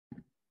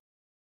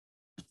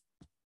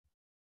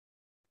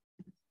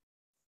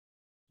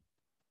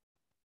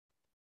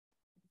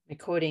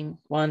Recording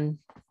 1,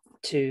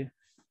 2,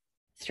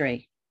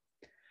 3.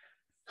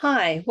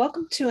 Hi,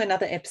 welcome to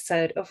another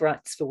episode of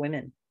Rights for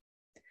Women.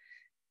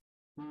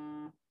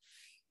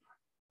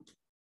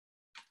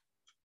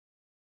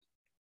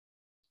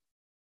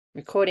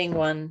 Recording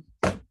 1,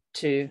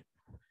 2,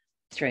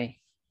 3.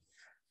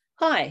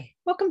 Hi,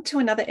 welcome to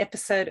another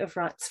episode of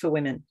Rights for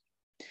Women.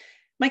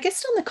 My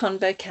guest on the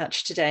Convo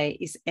Couch today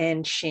is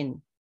Ann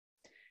Shin.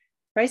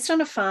 Raised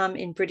on a farm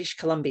in British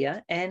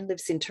Columbia, Ann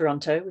lives in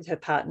Toronto with her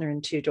partner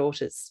and 2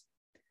 daughters.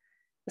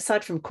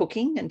 Aside from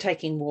cooking and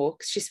taking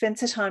walks, she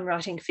spends her time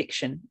writing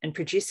fiction and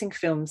producing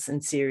films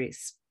and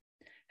series.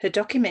 Her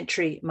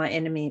documentary, My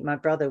Enemy, My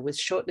Brother, was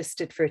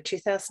shortlisted for a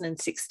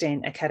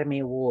 2016 Academy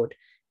Award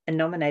and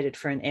nominated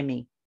for an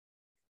Emmy.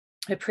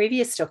 Her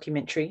previous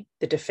documentary,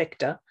 The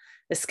Defector,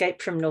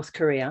 Escape from North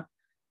Korea,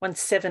 won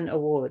 7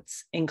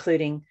 awards,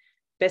 including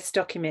Best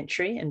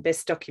Documentary and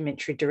Best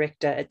Documentary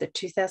Director at the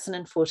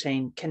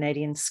 2014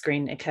 Canadian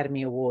Screen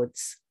Academy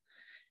Awards,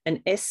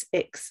 an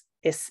SXSW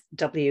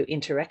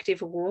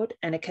Interactive Award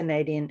and a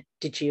Canadian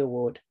Digi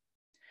Award.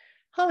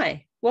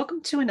 Hi, welcome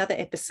to another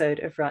episode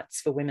of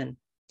Rights for Women.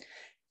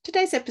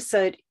 Today's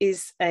episode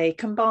is a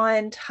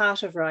combined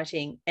Heart of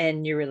Writing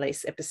and New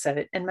Release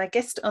episode, and my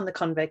guest on the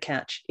Convo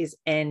Couch is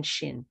Ann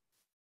Shin.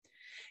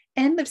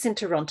 Ann lives in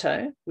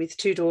Toronto with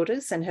 2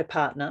 daughters and her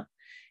partner,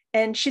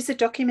 and she's a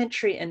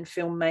documentary and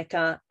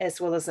filmmaker as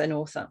well as an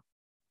author.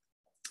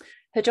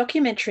 Her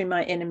documentary,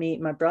 My Enemy,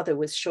 My Brother,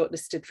 was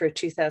shortlisted for a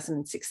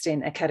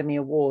 2016 Academy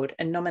Award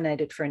and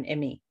nominated for an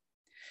Emmy.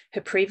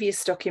 Her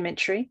previous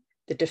documentary,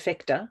 The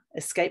Defector,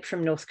 Escape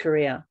from North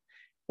Korea,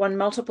 won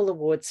multiple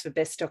awards for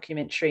Best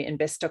Documentary and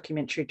Best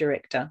Documentary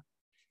Director,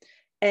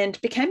 and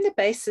became the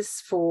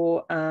basis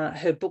for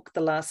her book,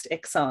 The Last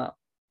Exile,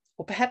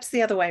 or perhaps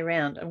the other way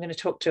around. I'm going to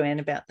talk to Ann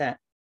about that.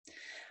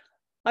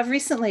 I've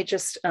recently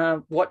just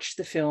watched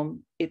the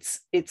film. It's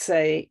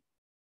a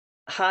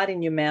heart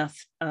in your mouth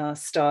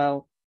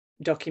style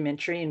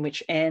documentary in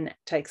which Ann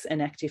takes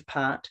an active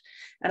part.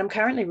 And I'm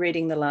currently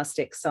reading The Last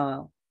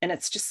Exile. And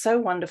it's just so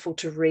wonderful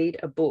to read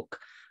a book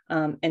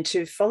and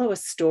to follow a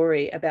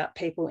story about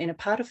people in a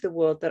part of the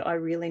world that I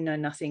really know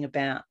nothing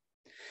about.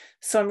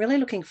 So I'm really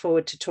looking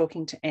forward to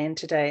talking to Ann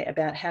today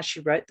about how she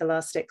wrote The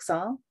Last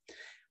Exile.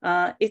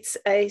 It's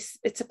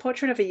a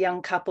portrait of a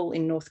young couple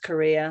in North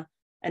Korea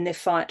and their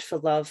fight for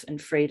love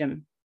and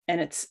freedom.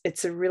 And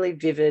it's a really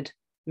vivid,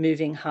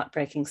 moving,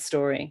 heartbreaking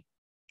story.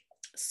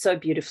 So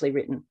beautifully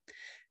written.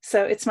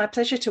 So it's my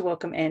pleasure to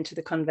welcome Ann to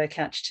the Convo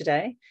Couch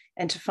today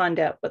and to find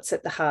out what's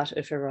at the heart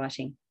of her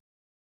writing.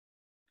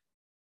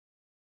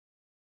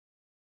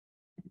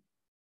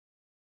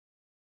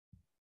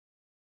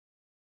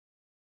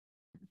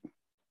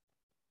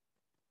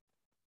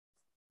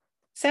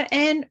 So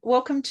Ann,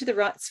 welcome to the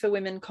Rights for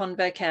Women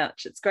Convo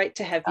Couch. It's great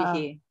to have you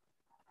here.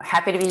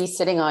 Happy to be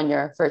sitting on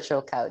your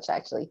virtual couch,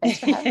 actually. Thanks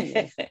for having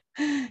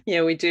me.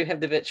 Yeah, we do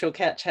have the virtual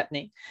couch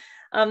happening.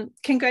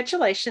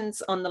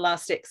 Congratulations on The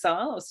Last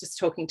Exile. I was just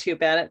talking to you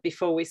about it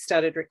before we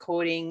started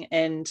recording,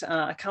 and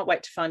I can't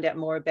wait to find out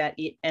more about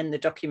it and the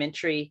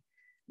documentary,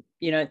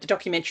 the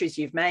documentaries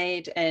you've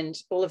made and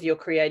all of your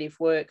creative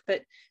work.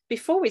 But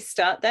before we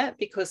start that,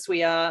 because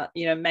we are,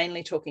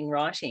 mainly talking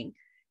writing,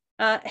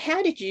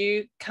 how did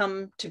you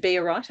come to be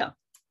a writer?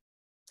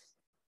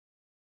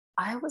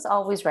 I was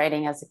always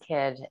writing as a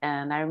kid,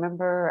 and I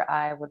remember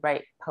I would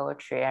write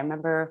poetry. I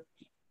remember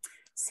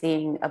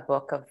seeing a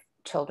book of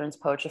children's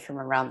poetry from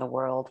around the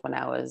world when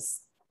I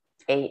was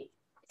 8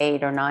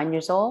 or 9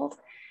 years old,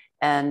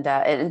 and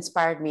it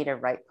inspired me to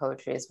write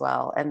poetry as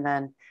well. And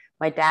then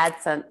my dad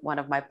sent one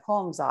of my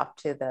poems off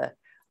to the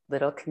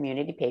little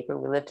community paper.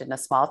 We lived in a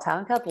small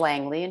town called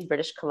Langley in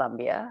British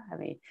Columbia. I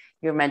mean,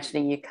 you were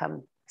mentioning you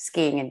come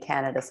skiing in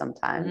Canada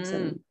sometimes,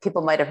 and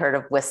people might have heard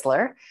of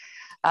Whistler.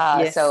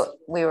 Yes. So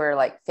we were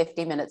like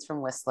 50 minutes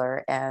from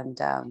Whistler, and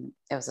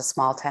it was a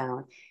small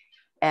town.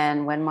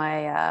 And when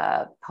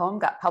my poem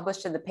got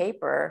published in the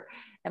paper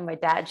and my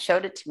dad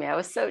showed it to me, I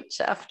was so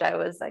chuffed. I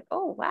was like,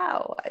 oh,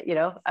 wow.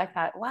 I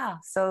thought, wow.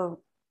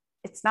 So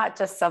it's not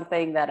just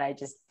something that I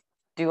just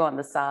do on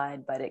the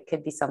side, but it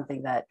could be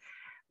something that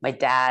my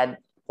dad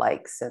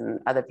likes and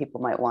other people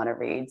might want to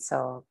read.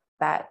 So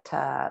that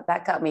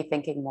got me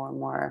thinking more and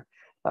more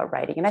about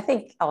writing. And I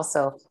think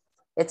also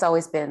it's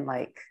always been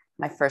like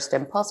my first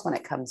impulse when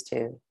it comes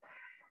to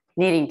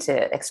needing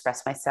to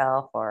express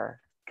myself or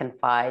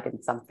confide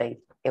in something.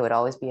 It would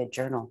always be a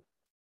journal.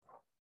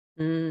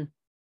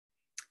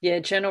 Yeah,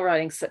 journal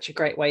writing's such a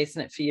great way,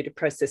 isn't it, for you to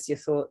process your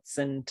thoughts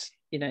and,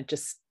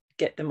 just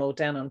get them all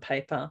down on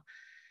paper.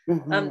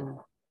 Mm-hmm.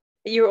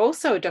 You're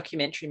also a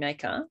documentary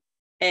maker,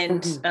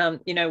 and,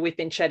 we've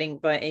been chatting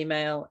by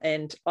email,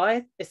 and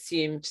I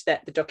assumed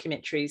that the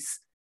documentaries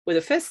were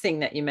the first thing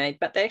that you made,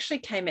 but they actually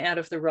came out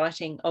of the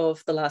writing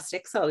of The Last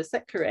Exile. Is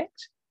that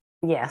correct?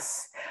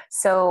 Yes.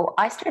 So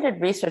I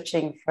started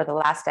researching for The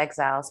Last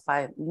Exiles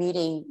by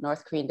meeting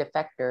North Korean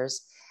defectors,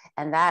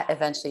 and that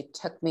eventually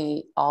took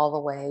me all the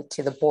way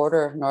to the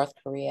border of North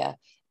Korea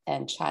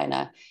and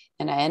China.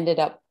 And I ended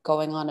up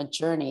going on a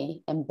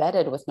journey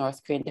embedded with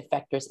North Korean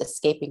defectors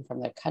escaping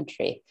from their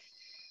country.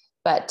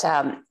 But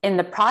in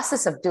the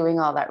process of doing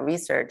all that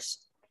research,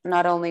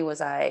 not only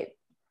was I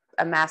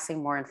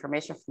amassing more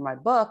information for my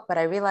book, but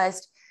I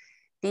realized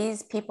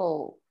these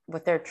people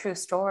with their true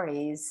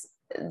stories,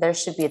 there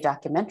should be a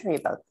documentary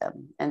about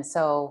them. And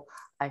so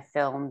I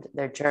filmed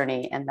their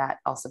journey, and that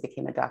also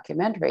became a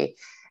documentary.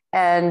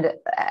 And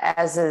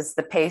as is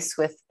the pace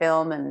with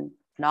film and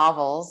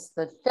novels,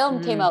 the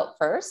film came out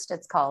first.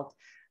 It's called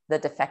The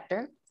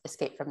Defector,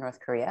 Escape from North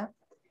Korea.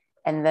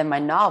 And then my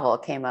novel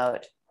came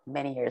out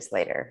many years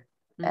later.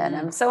 And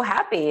I'm so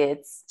happy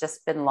it's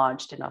just been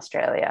launched in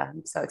Australia.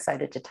 I'm so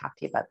excited to talk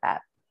to you about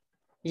that.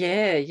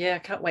 Yeah, I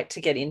can't wait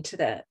to get into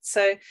that.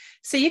 So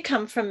you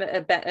come from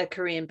a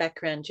Korean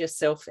background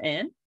yourself,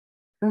 Anne?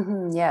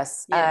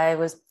 Yes, yeah. I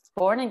was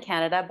born in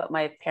Canada, but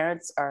my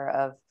parents are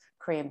of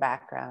Korean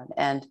background.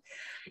 And,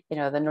 you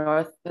know,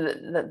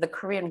 the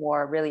Korean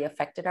War really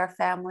affected our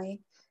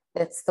family.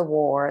 It's the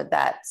war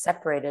that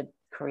separated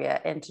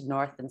Korea into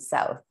North and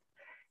South.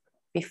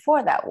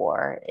 Before that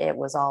war, it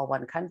was all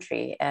one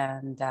country.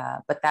 And,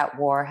 but that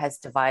war has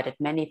divided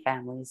many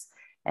families,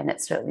 and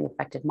it certainly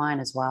affected mine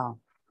as well.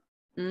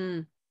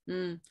 Yeah,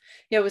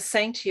 I was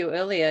saying to you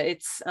earlier,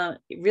 it's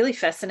really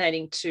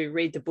fascinating to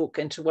read the book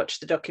and to watch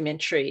the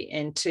documentary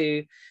and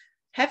to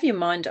have your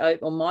mind open,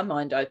 or my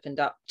mind opened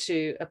up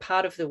to a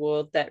part of the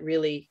world that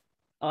really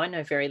I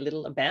know very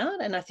little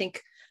about. And I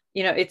think,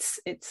 you know, it's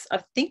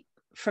I think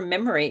from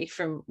memory,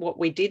 from what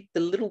we did, the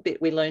little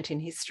bit we learnt in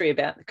history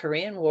about the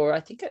Korean War, I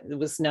think it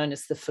was known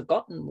as the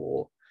Forgotten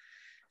War.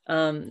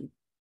 That's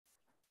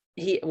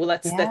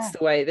the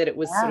way that it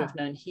was sort of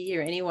known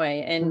here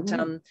anyway.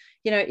 And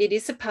you know, it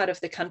is a part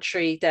of the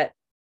country that,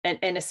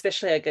 and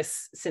especially I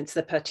guess since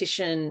the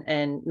partition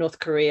and North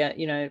Korea,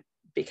 you know,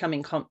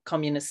 becoming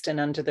communist and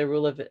under the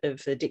rule of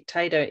the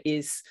dictator,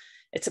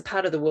 it's a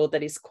part of the world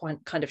that is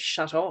quite kind of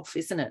shut off,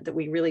 isn't it? That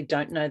we really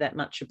don't know that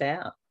much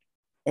about.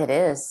 It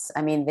is.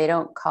 I mean, they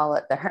don't call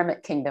it the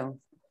Hermit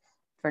Kingdom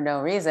for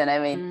no reason. I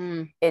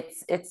mean,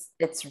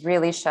 it's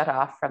really shut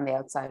off from the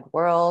outside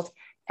world.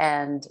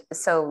 And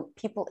so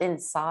people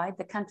inside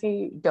the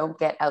country don't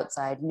get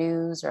outside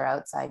news or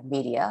outside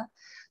media.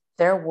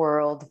 Their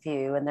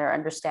worldview and their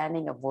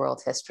understanding of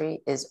world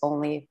history is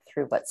only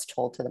through what's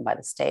told to them by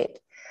the state.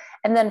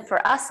 And then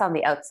for us on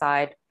the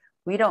outside,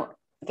 we don't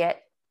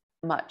get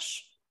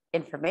much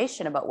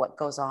information about what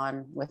goes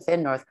on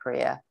within North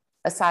Korea,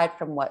 aside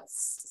from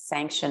what's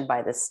sanctioned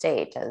by the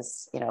state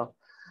as, you know,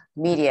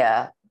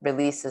 media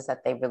releases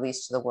that they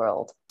release to the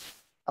world,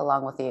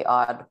 along with the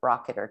odd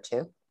rocket or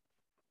two.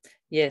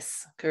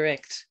 Yes,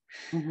 correct.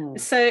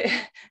 So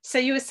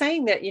you were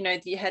saying that, you know,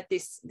 you had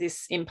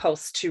this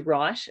impulse to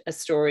write a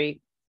story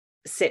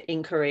set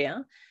in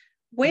Korea.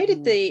 Where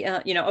did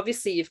the, you know,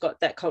 obviously you've got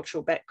that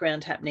cultural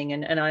background happening,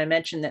 and I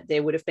imagine that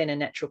there would have been a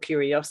natural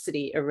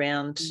curiosity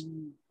around,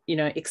 you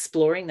know,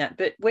 exploring that.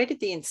 But where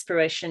did the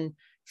inspiration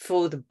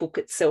for the book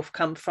itself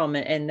come from,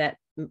 and that,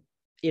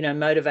 you know,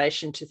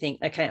 motivation to think,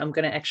 okay, I'm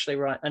going to actually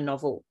write a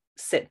novel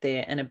set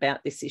there and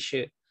about this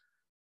issue?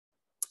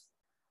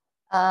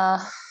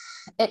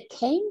 It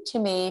came to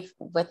me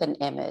with an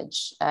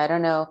image. I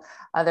don't know,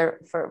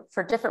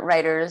 for different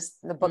writers,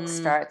 the book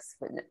starts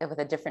with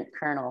a different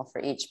kernel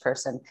for each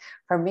person.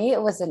 For me,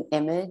 it was an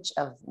image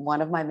of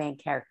one of my main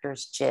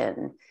characters,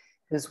 Jin,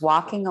 who's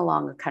walking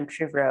along a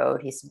country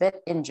road. He's a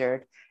bit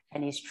injured,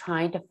 and he's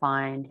trying to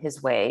find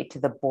his way to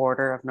the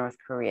border of North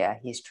Korea.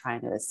 He's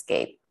trying to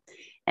escape.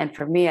 And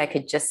for me, I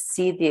could just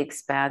see the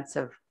expanse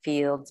of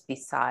fields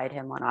beside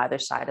him on either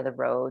side of the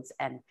roads,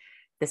 and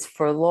this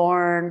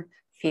forlorn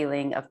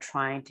feeling of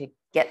trying to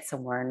get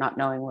somewhere, not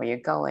knowing where you're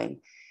going.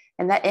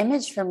 And that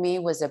image for me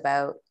was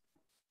about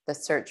the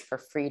search for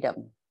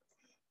freedom.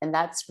 And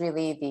that's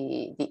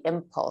really the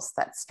impulse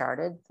that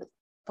started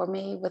for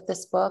me with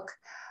this book.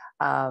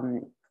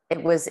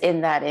 It was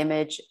in that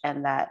image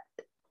and that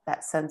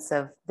sense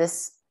of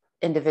this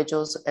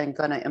individual's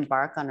going to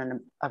embark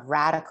on a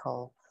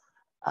radical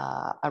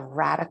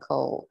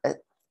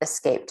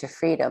escape to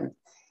freedom.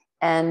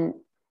 And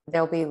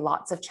there'll be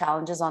lots of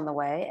challenges on the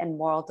way and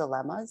moral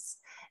dilemmas.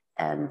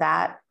 And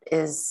that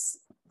is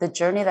the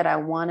journey that I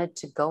wanted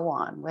to go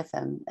on with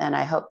him. And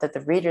I hope that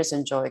the readers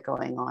enjoy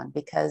going on,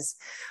 because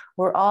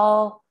we're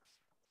all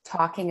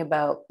talking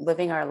about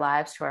living our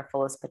lives to our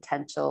fullest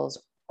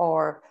potentials,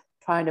 or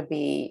trying to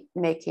be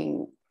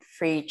making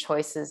free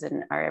choices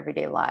in our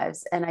everyday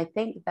lives. And I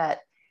think that,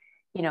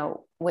 you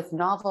know, with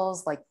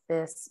novels like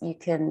this, you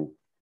can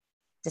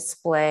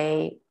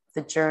display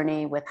the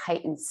journey with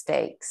heightened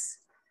stakes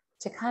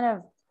to kind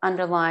of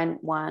underline,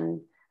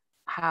 one,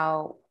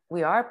 how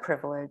we are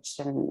privileged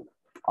and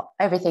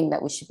everything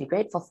that we should be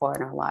grateful for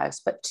in our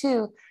lives, but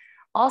two,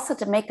 also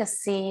to make us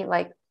see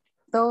like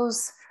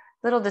those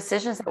little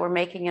decisions that we're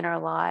making in our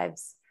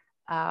lives,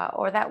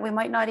 or that we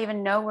might not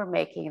even know we're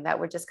making, that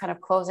we're just kind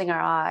of closing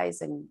our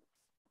eyes and,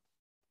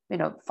 you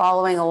know,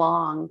 following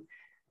along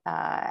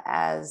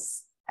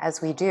as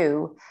we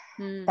do,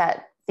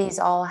 that these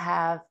all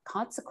have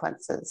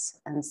consequences.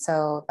 And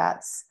so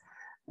that's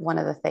one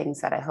of the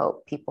things that I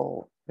hope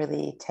people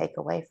really take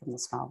away from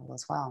this novel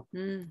as well.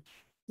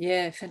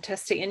 Yeah,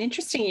 fantastic. And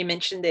interesting you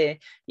mentioned there,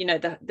 you know,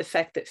 the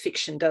fact that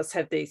fiction does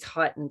have these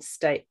heightened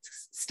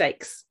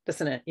stakes,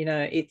 doesn't it? You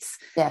know,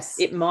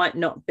 it might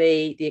not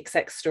be the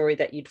exact story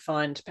that you'd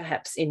find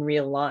perhaps in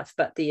real life,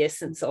 but the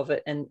essence of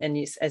it, and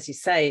you, as you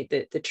say,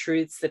 the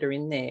truths that are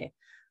in there.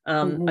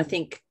 I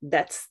think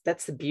that's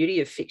the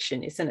beauty of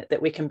fiction, isn't it?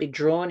 That we can be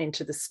drawn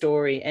into the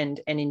story and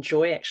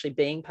enjoy actually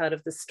being part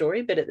of the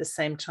story, but at the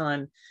same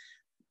time,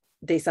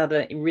 these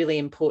other really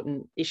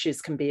important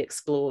issues can be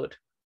explored.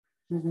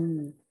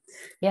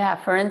 Yeah,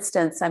 for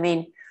instance, I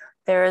mean,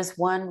 there is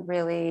one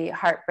really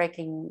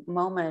heartbreaking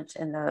moment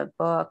in the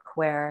book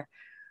where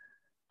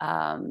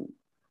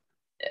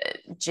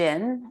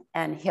Jin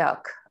and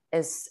Hyuk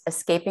is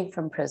escaping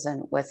from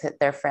prison with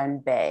their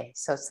friend Bae.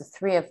 So it's the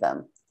three of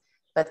them,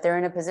 but they're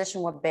in a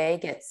position where Bae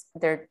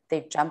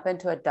they jump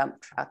into a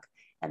dump truck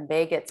and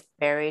Bae gets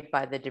buried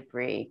by the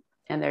debris,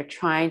 and they're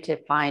trying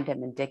to find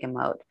him and dig him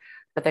out,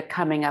 but they're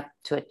coming up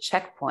to a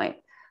checkpoint.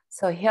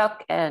 So Hyuk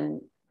and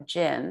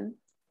Jin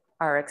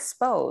are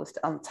exposed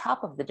on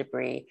top of the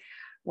debris.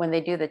 When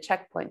they do the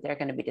checkpoint, they're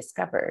going to be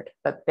discovered,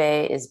 but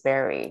Bae is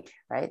buried,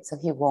 right? So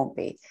he won't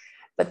be.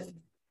 But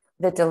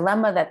the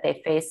dilemma that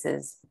they face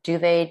is, do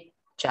they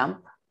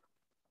jump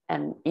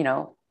and, you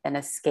know, and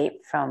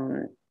escape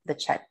from the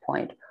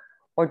checkpoint,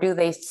 or do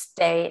they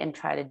stay and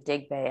try to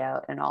dig Bae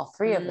out, and all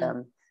three of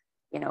them,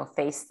 you know,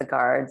 face the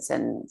guards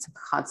and some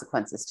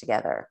consequences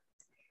together?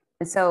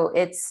 And so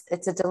it's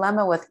a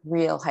dilemma with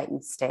real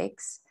heightened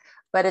stakes,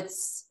 but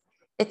it's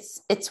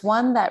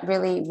one that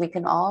really we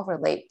can all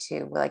relate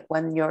to, like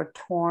when you're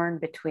torn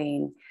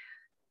between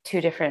two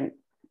different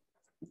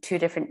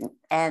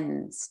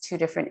ends, two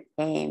different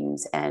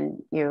aims,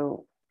 and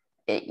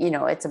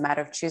it's a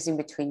matter of choosing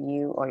between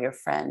you or your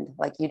friend.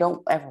 Like, you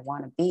don't ever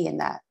want to be in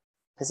that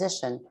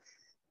position,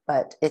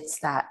 but it's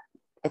that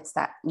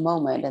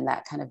moment and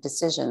that kind of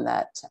decision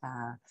that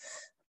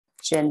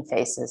Jin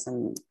faces,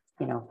 and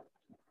you know,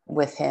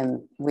 with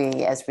him, we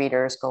as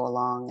readers go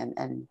along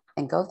and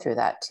go through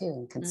that too,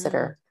 and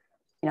consider,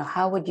 you know,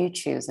 how would you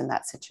choose in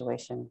that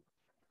situation?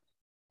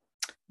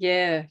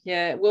 Yeah.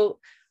 Well,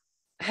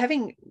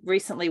 having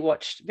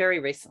very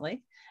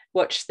recently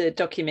watched the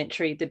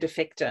documentary The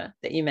Defector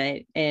that you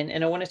made,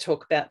 and I want to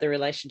talk about the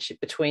relationship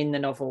between the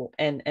novel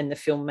and the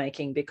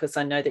filmmaking, because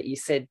I know that you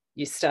said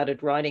you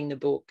started writing the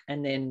book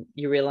and then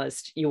you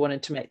realized you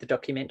wanted to make the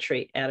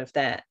documentary out of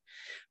that.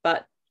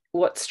 But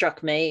what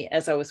struck me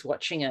as I was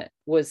watching it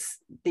was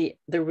the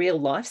real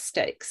life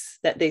stakes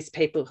that these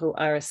people who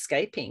are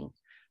escaping,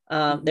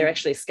 they're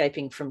actually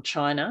escaping from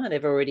China.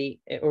 They've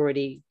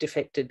already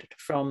defected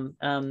from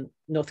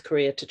North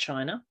Korea to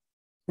China.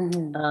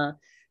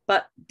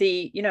 But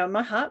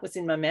my heart was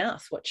in my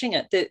mouth watching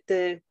it.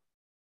 The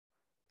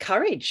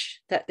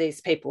courage that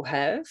these people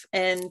have,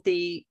 and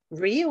the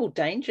real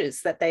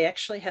dangers that they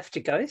actually have to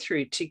go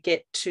through to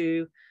get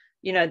to,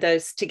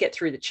 to get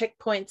through the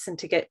checkpoints and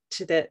to get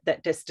to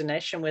that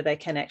destination where they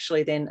can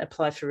actually then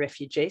apply for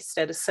refugee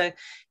status. So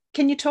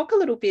can you talk a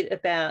little bit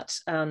about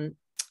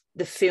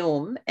the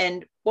film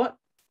and what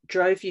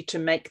drove you to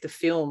make the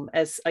film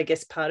as, I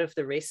guess, part of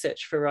the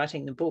research for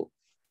writing the book?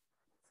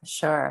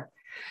 Sure.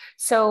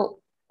 So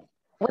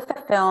with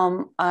the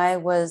film, I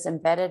was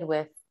embedded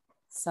with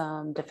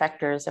some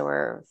defectors. There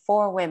were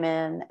 4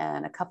 women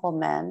and a couple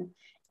men,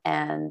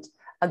 and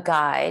a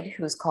guide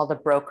who's called a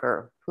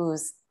broker,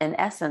 who's in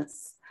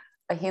essence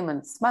a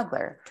human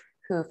smuggler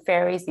who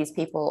ferries these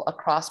people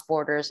across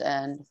borders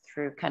and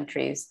through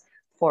countries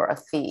for a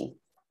fee.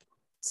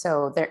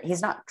 So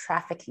he's not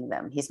trafficking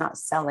them, he's not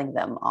selling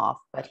them off,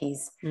 but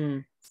he's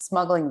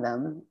smuggling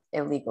them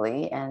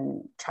illegally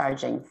and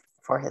charging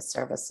for his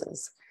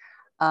services.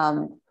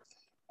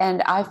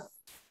 And I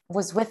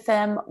was with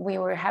them. We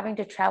were having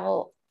to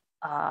travel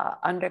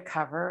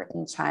undercover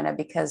in China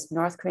because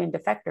North Korean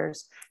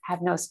defectors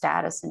have no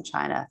status in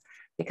China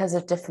because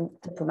of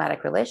different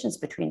diplomatic relations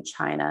between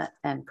China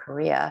and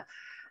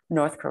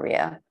North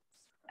Korea.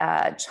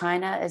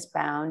 China is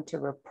bound to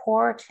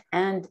report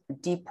and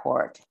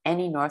deport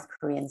any North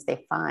Koreans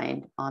they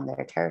find on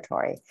their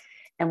territory.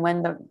 And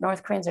when the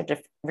North Koreans are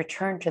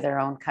returned to their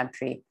own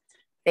country,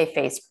 they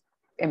face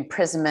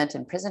imprisonment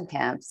in prison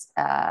camps,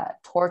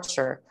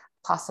 torture,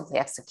 possibly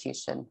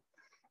execution.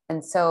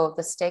 And so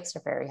the stakes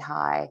are very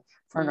high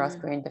for North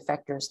Korean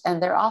defectors,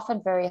 and they're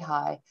often very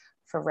high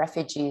for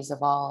refugees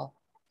from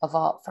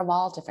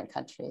all different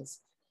countries.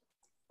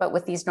 But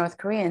with these North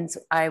Koreans,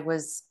 I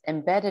was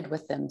embedded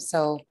with them.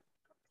 So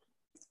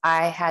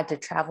I had to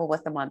travel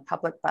with them on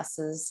public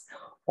buses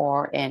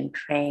or in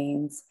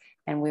trains.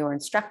 And we were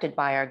instructed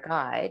by our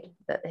guide,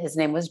 his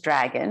name was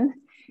Dragon.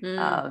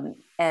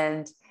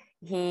 And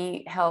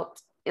he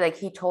helped,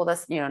 he told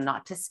us,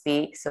 not to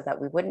speak so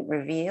that we wouldn't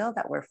reveal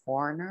that we're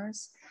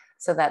foreigners,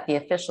 so that the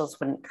officials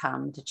wouldn't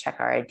come to check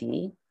our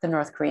ID. The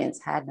North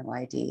Koreans had no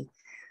ID.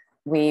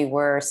 We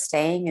were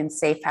staying in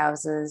safe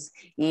houses,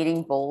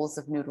 eating bowls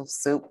of noodle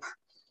soup.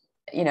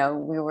 We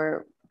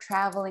were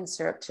traveling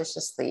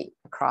surreptitiously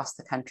across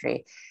the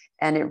country.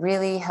 And it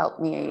really helped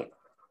me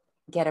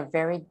get a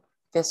very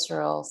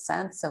visceral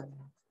sense of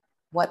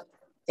what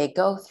they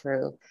go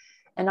through,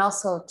 and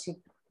also to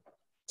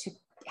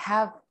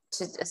have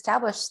to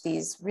establish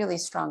these really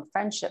strong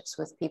friendships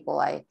with people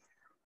I,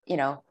 you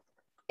know,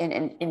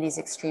 in these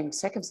extreme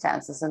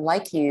circumstances. And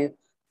like you,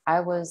 I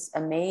was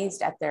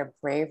amazed at their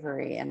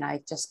bravery, and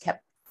I just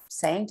kept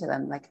saying to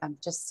them, like, I'm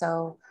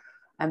so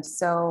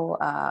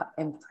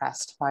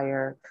impressed by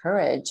your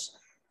courage.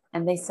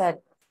 And they said,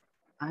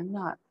 I'm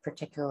not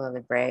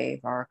particularly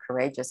brave or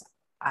courageous.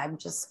 I'm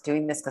just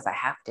doing this because I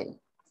have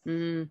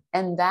to.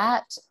 And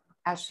that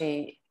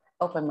actually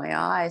opened my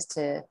eyes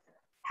to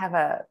have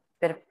a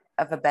bit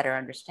of a better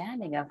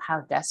understanding of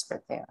how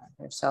desperate they are.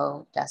 They're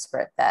so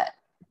desperate that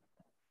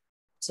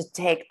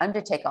to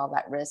undertake all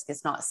that risk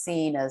is not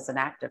seen as an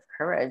act of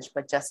courage,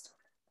 but just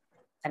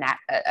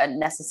a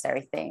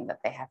necessary thing that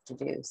they have to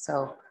do.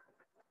 So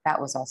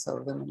that was also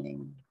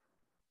illuminating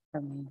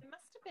for me. It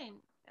must have been,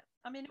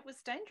 I mean, it was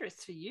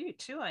dangerous for you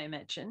too, I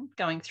imagine,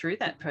 going through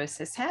that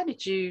process. How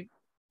did you,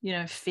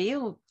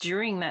 feel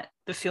during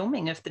the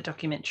filming of the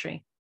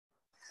documentary?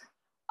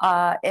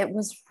 It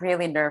was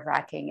really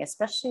nerve-wracking,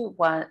 especially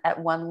at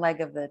one leg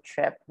of the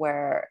trip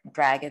where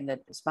Dragon, the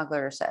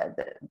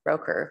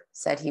broker,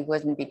 said he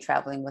wouldn't be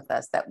traveling with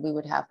us, that we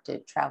would have to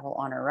travel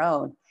on our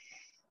own.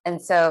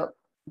 And so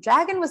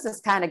Dragon was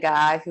this kind of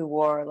guy who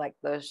wore like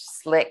those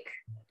slick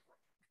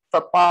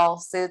football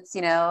suits,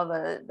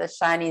 the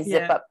shiny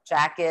zip-up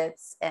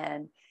jackets,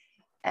 and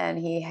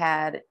he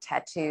had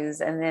tattoos,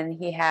 and then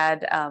he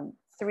had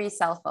 3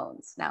 cell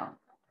phones. Now,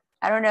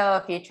 I don't know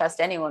if you trust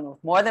anyone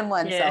with more than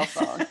one cell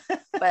phone,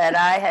 but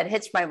I had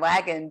hitched my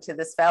wagon to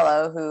this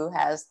fellow who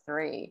has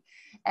 3.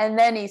 And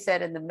then he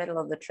said in the middle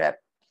of the trip,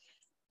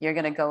 you're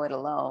going to go it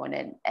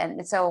alone.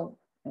 And so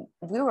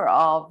we were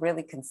all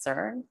really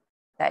concerned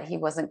that he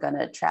wasn't going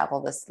to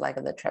travel this leg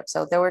of the trip.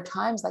 So there were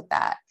times like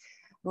that.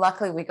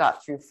 Luckily, we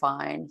got through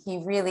fine.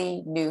 He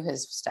really knew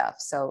his stuff.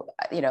 So,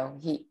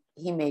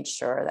 he made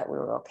sure that we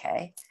were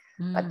okay.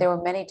 But there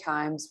were many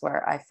times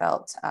where I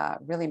felt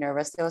really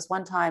nervous. There was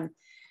one time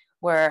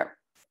where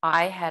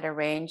I had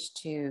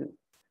arranged to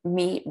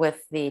meet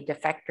with the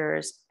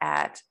defectors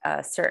at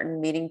a certain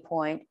meeting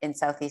point in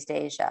Southeast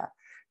Asia,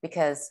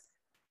 because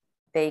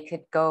they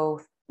could go,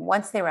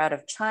 once they were out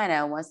of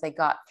China, once they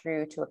got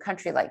through to a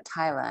country like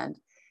Thailand,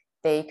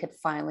 they could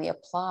finally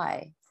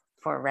apply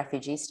for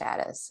refugee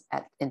status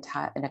in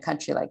a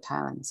country like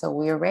Thailand. So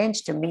we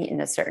arranged to meet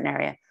in a certain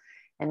area,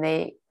 and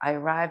I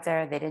arrived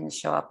there. They didn't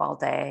show up all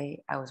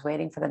day. I was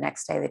waiting for the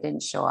next day. They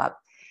didn't show up.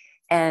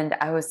 And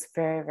I was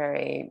very,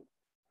 very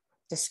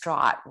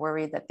distraught,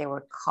 worried that they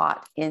were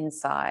caught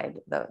inside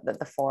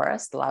the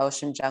forest, the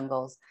Laotian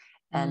jungles,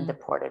 and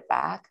deported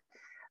back.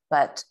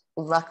 But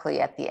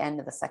luckily, at the end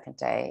of the second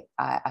day,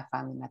 I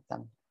finally met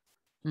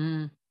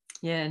them.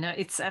 Yeah, no,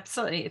 it's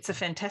a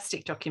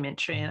fantastic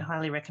documentary, and I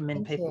highly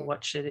recommend people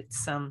watch it.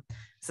 It's,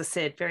 as I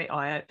said, very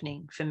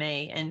eye-opening for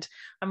me. And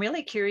I'm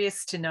really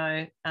curious to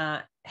know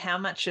how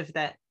much of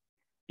that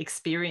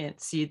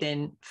experience you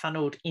then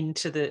funneled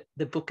into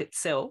the book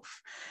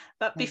itself.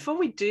 But before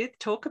we do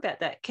talk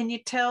about that, can you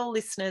tell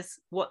listeners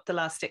what The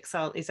Last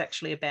Exile is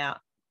actually about?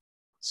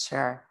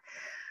 Sure.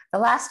 The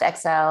Last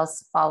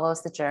Exiles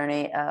follows the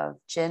journey of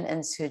Jin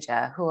and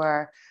Suja, who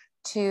are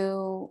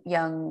 2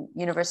 young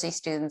university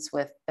students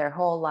with their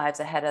whole lives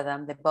ahead of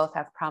them. They both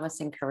have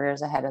promising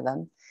careers ahead of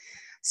them.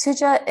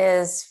 Suja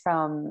is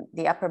from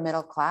the upper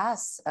middle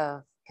class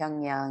of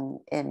Pyongyang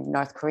in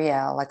North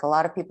Korea. Like, a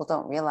lot of people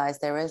don't realize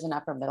there is an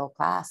upper middle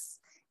class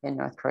in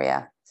North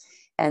Korea.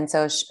 And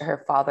so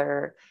her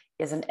father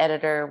is an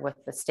editor with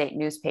the state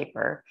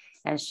newspaper,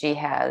 and she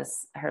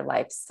has her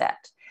life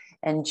set.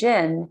 And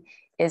Jin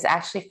is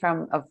actually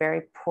from a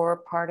very poor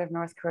part of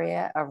North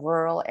Korea, a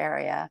rural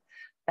area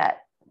that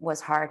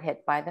was hard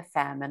hit by the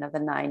famine of the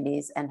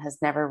 90s and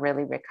has never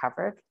really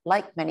recovered.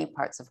 Like many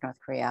parts of North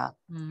Korea,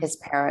 his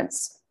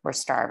parents were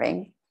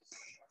starving.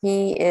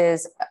 He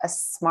is a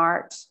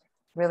smart,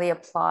 really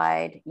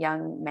applied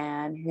young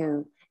man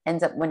who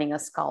ends up winning a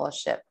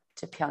scholarship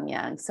to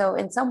Pyongyang. So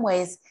in some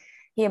ways,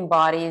 he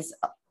embodies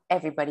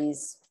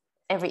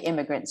every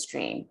immigrant's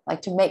dream,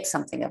 like to make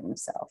something of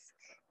himself.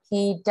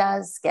 He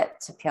does get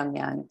to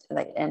Pyongyang,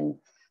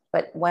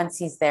 but once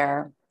he's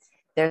there,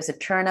 there's a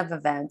turn of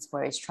events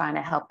where he's trying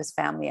to help his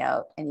family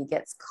out, and he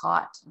gets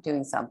caught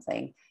doing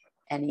something,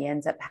 and he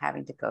ends up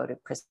having to go to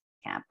prison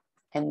camp.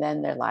 And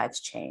then their lives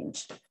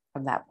change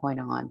from that point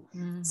on.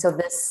 So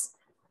this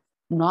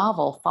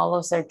novel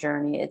follows their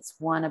journey. It's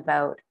one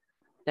about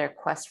their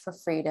quest for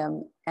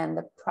freedom and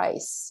the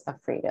price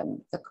of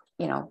freedom, the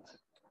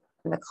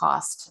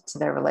cost to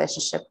their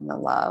relationship and the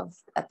love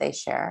that they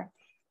share.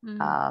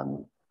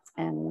 And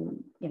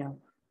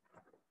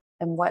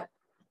what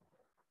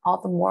all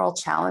the moral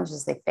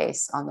challenges they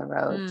face on the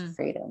road to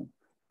freedom.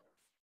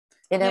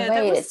 In a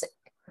way,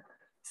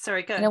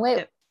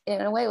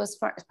 it was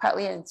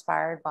partly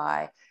inspired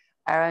by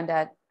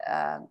Aravinda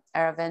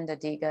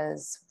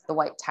Adiga's The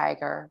White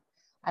Tiger.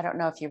 I don't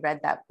know if you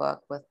read that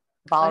book with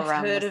I've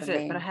Balaram heard was of the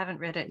it, but I main, haven't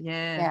read it.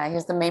 Yeah. yeah, he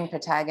was the main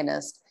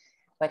protagonist,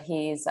 but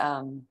he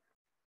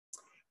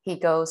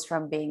goes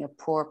from being a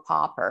poor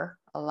pauper,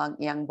 a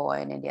young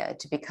boy in India,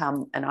 to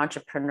become an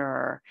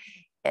entrepreneur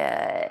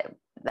that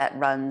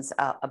runs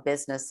a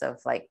business of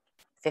like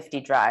 50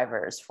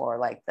 drivers for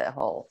like the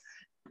whole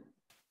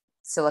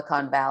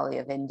Silicon Valley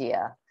of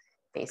India,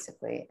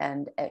 basically.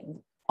 And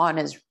on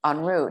his en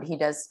route, he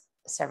does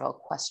several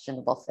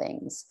questionable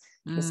things.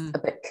 He's a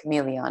bit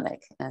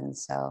chameleonic, and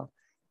so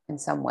in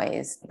some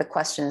ways, the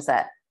questions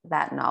that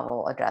that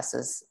novel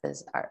addresses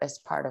is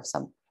part of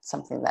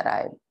something that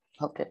I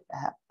hope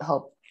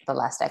the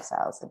Last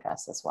Exiles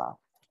address as well.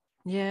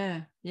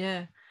 Yeah,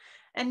 yeah.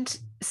 And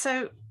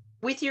so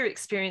with your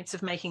experience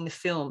of making the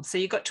film, so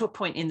you got to a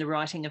point in the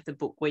writing of the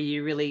book where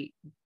you really,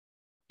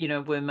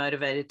 were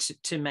motivated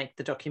to make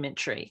the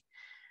documentary.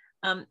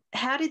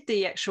 How did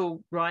the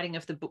actual writing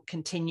of the book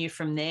continue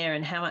from there,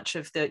 and how much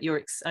of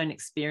your own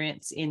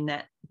experience in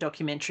that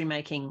documentary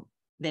making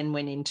then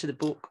went into the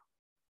book?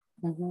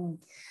 Mm-hmm.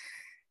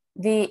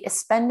 The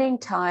spending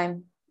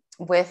time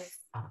with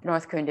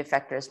North Korean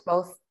defectors,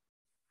 both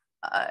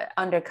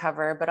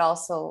undercover, but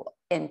also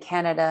in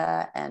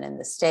Canada and in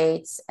the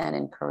States and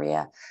in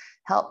Korea,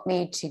 helped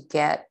me to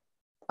get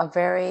a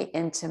very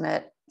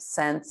intimate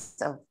sense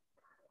of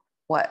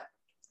what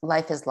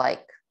life is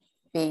like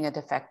being a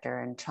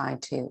defector and trying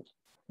to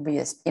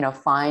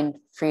find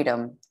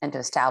freedom and to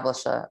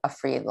establish a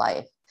free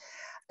life.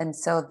 And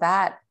so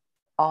that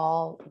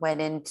all went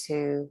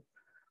into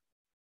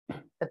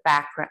the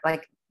background,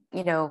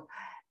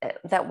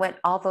 that went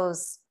all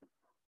those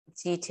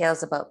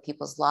details about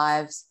people's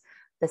lives,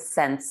 the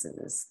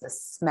senses, the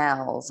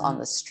smells on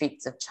the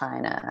streets of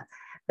China,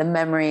 the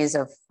memories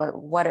of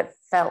what it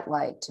felt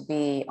like to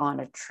be on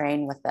a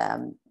train with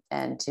them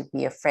and to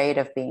be afraid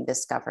of being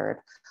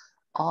discovered.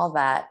 All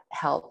that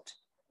helped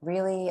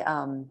really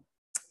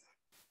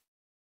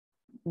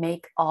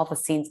make all the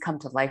scenes come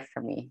to life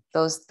for me.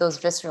 Those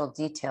visceral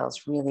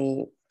details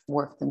really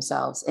worked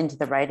themselves into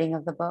the writing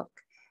of the book.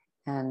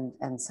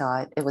 And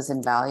so it was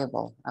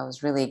invaluable. I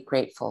was really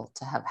grateful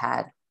to have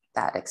had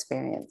that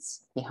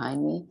experience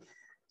behind me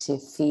to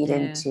feed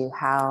into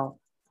how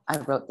I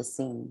wrote the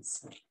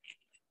scenes.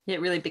 Yeah,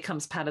 it really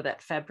becomes part of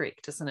that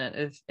fabric, doesn't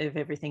it, of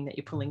everything that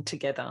you're pulling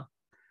together.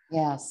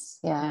 Yes.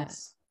 Yeah.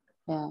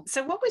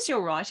 So what was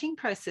your writing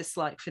process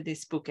like for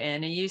this book,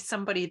 Anne? Are you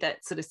somebody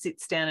that sort of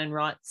sits down and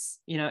writes,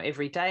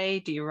 every day?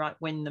 Do you write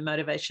when the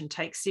motivation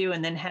takes you?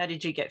 And then how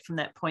did you get from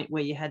that point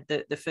where you had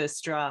the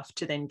first draft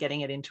to then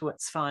getting it into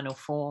its final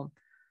form?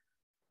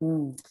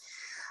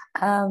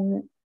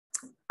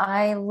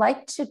 I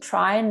like to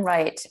try and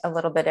write a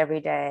little bit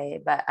every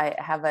day, but I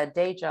have a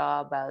day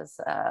job as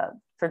a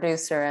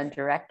producer and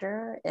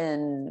director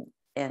in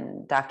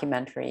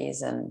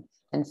documentaries and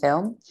in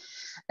film.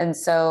 And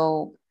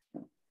so,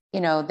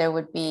 there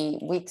would be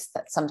weeks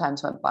that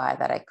sometimes went by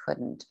that I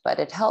couldn't, but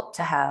it helped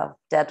to have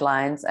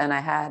deadlines. And I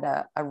had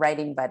a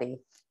writing buddy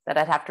that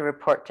I'd have to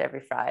report to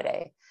every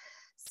Friday.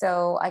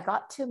 So I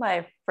got to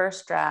my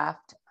first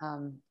draft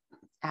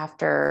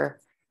after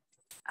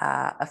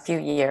a few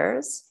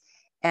years.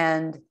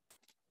 And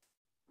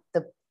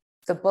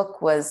the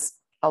book was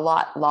a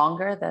lot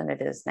longer than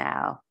it is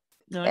now.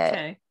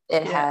 Okay.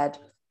 It had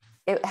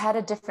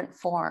a different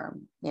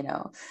form,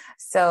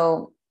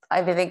 So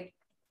I think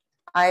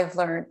I've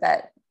learned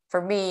that for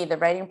me, the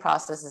writing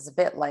process is a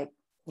bit like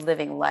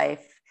living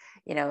life.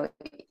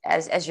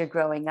 As you're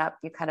growing up,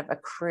 you kind of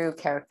accrue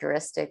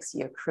characteristics,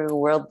 you accrue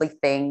worldly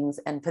things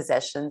and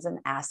possessions and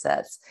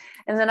assets.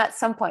 And then at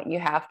some point you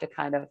have to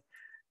kind of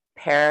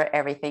pare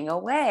everything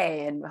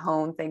away and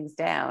hone things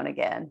down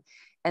again.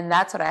 And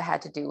that's what I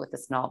had to do with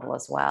this novel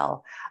as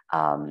well.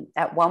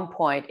 At one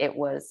point, it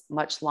was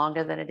much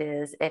longer than it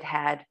is. It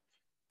had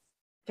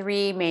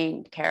 3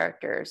 main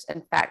characters,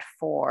 in fact,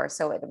 4.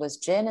 So it was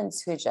Jin and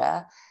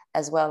Suja,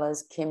 as well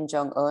as Kim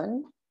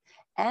Jong-un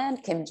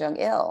and Kim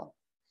Jong-il.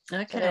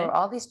 Okay. So there were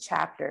all these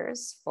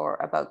chapters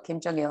about Kim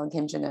Jong-il and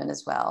Kim Jong-un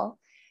as well.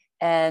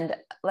 And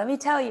let me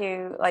tell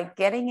you, like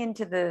getting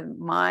into the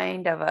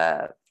mind of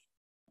a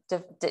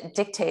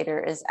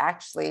dictator is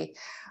actually,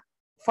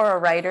 for a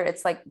writer,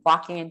 it's like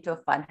walking into a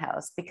fun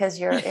house because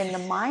you're in the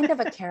mind of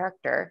a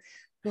character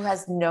who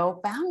has no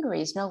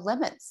boundaries, no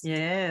limits.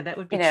 Yeah, that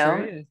would be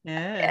true.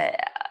 Yeah.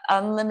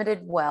 Unlimited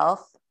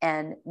wealth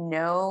and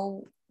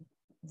no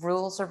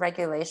rules or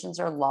regulations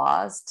or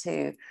laws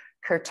to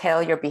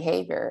curtail your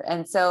behavior.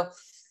 And so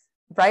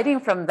writing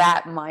from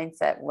that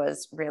mindset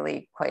was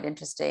really quite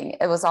interesting.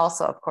 It was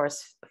also, of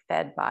course,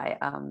 fed by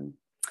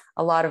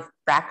a lot of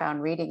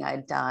background reading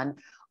I'd done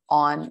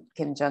on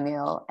Kim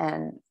Jong-il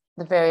and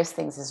the various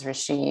things his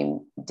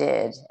regime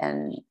did,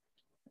 and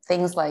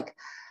things like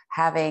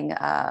having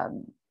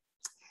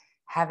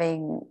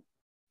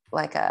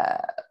like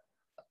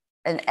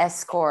an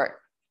escort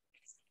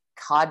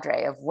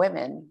cadre of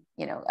women,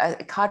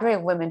 a cadre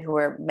of women who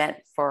were meant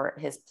for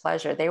his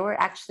pleasure. They were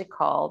actually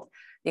called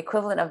the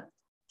equivalent of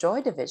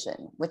Joy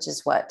Division, which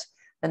is what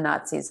the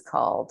Nazis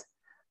called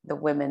the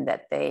women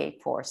that they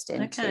forced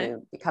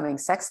into becoming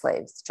sex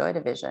slaves, Joy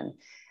Division.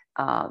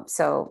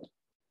 So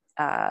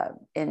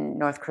in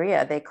North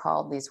Korea, they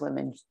called these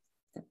women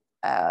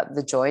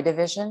the Joy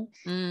Division,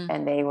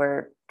 and they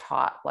were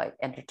taught like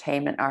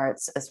entertainment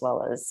arts as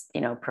well as,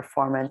 you know,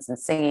 performance and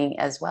singing,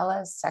 as well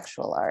as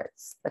sexual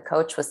arts. The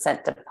coach was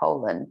sent to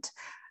Poland,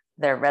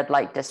 their red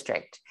light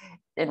district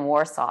in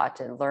Warsaw,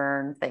 to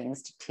learn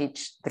things to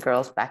teach the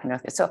girls back in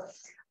North Korea. So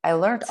I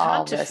learned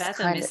all this. It's hard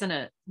to fathom, isn't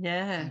it?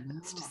 Yeah.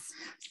 It's just...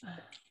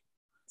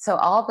 So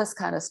all this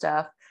kind of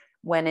stuff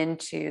went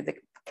into the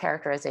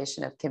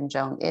characterization of Kim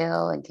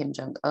Jong-il and Kim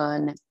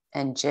Jong-un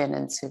and Jin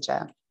and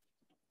Suja.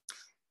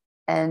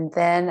 And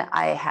then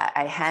I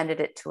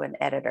handed it to an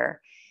editor,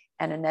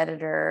 and an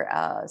editor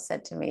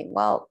said to me,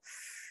 well,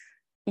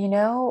 you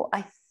know,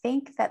 I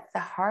think that the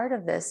heart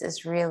of this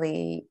is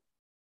really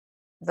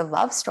the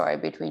love story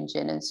between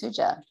Jin and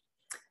Suja.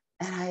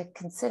 And I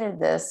considered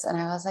this, and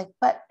I was like,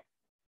 but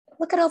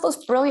look at all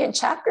those brilliant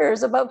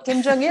chapters about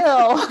Kim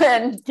Jong-il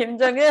and Kim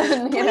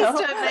Jong-un. Please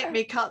don't make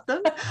me cut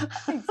them.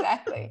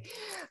 Exactly.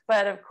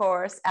 But of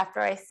course,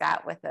 after I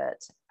sat with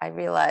it, I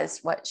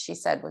realized what she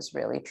said was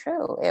really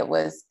true.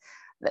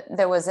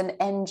 There was an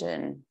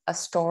engine, a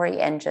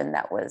story engine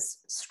that was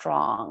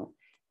strong,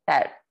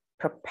 that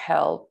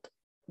propelled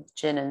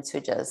Jin and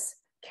Suja's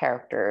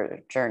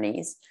character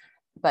journeys,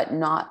 but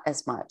not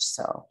as much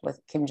so with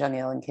Kim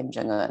Jong-il and Kim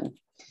Jong-un.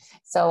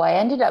 So I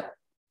ended up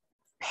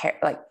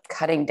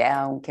cutting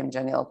down Kim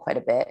Jong-il quite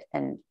a bit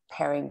and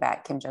paring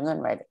back Kim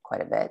Jong-un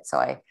quite a bit. So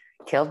I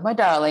killed my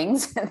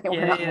darlings. We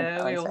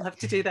all have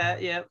to do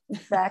that. Yeah,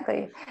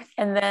 exactly.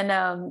 And then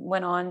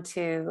went on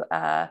to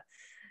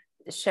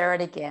share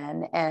it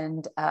again,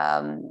 and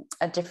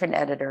a different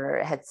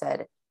editor had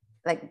said,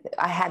 like,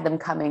 I had them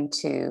coming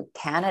to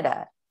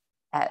Canada,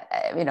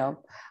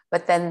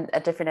 but then a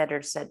different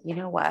editor said, you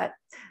know what,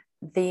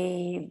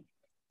 the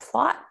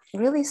plot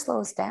really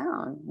slows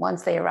down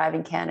once they arrive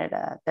in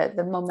Canada.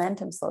 The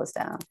momentum slows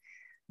down.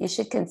 You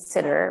should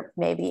consider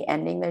maybe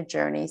ending their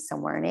journey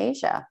somewhere in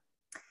Asia.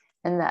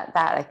 And that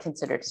I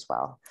considered as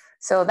well.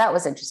 So that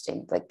was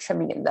interesting, like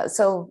trimming it.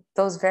 So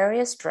those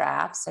various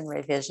drafts and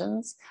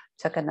revisions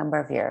took a number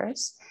of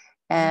years,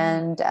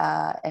 and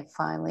it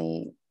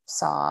finally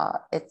saw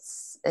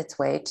its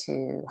way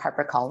to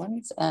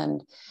HarperCollins,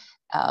 and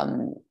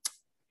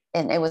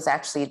it was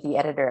actually the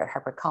editor at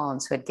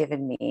HarperCollins who had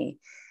given me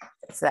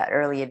that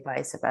early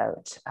advice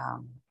about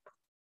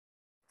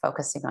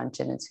focusing on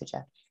Jin and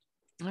Suja.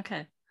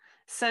 Okay,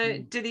 so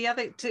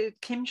do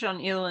Kim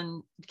Jong-il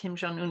and Kim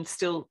Jong-un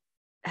still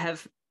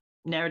have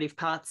narrative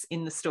parts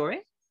in the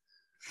story?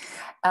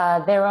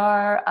 There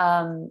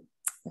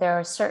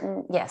are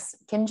certain, yes,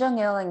 Kim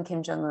Jong-il and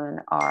Kim Jong-un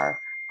are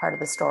part of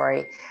the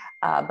story,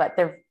 but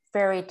they're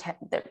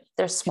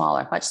they're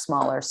smaller, much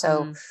smaller.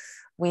 So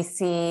we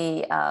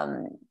see,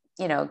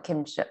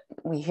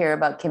 we hear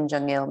about Kim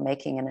Jong-il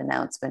making an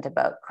announcement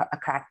about a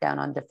crackdown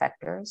on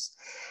defectors.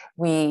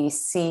 We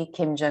see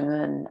Kim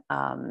Jong-un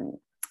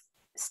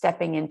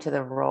stepping into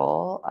the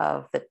role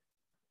of the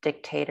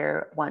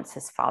dictator once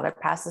his father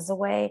passes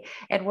away,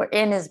 and we're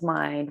in his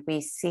mind.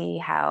 We see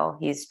how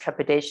he's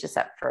trepidatious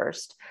at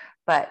first,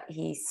 but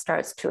he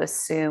starts to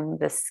assume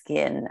the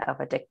skin of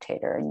a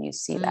dictator, and you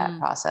see that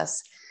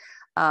process.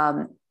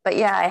 But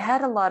yeah, I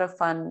had a lot of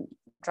fun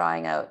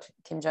drawing out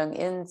Kim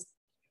Jong-un's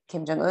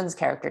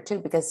character too,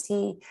 because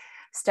he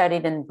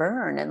studied in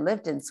Bern and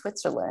lived in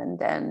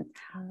Switzerland, and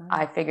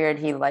I figured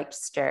he liked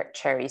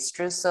cherry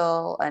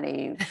streusel, and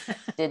he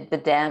did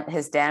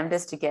his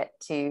damnedest to get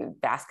to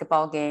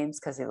basketball games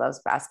because he loves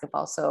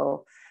basketball.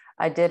 So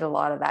I did a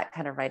lot of that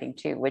kind of writing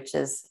too, which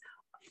is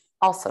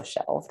also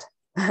shelved.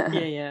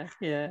 Yeah.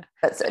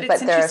 But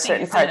there are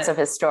certain parts of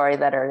his story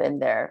that are in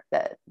there,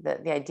 that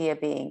the idea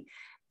being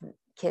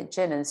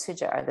Jin and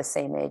Suja are the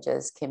same age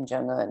as Kim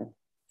Jong-un.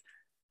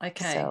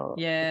 Okay. So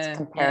it's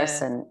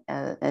comparison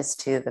as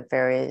to the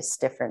various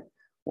different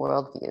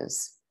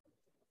worldviews.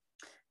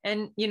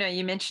 And,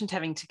 you mentioned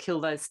having to kill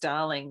those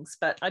darlings,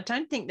 but I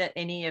don't think that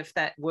any of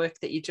that work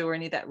that you do or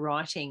any of that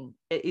writing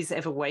is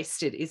ever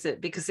wasted, is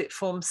it? Because it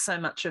forms so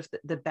much of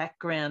the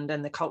background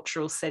and the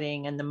cultural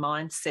setting and the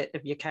mindset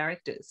of your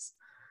characters.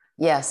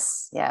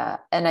 Yes. Yeah.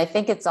 And I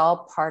think it's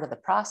all part of the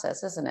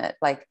process, isn't it?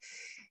 Like,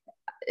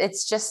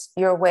 it's just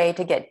your way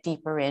to get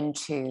deeper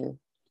into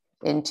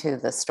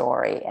the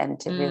story and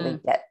to really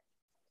get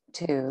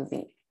to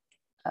the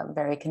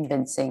very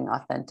convincing,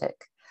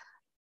 authentic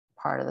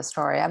part of the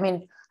story. I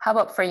mean, how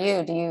about for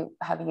you?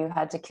 Have you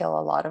had to kill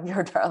a lot of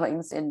your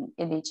darlings in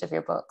each of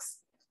your books?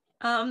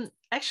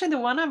 Actually, the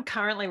one I'm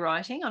currently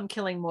writing, I'm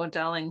killing more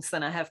darlings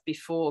than I have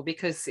before,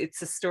 because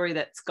it's a story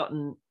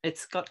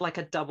it's got like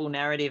a double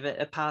narrative,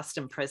 a past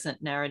and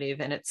present narrative,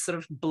 and it's sort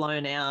of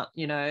blown out,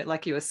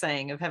 like you were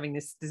saying, of having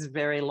this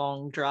very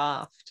long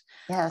draft.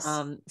 Yes.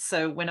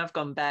 So when I've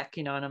gone back,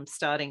 and I'm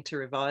starting to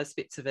revise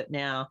bits of it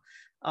now,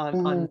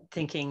 I'm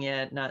thinking,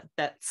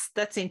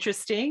 that's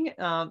interesting,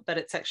 but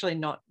it's actually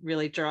not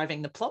really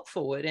driving the plot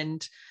forward.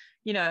 And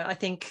I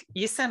think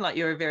you sound like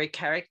you're a very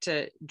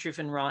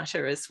character-driven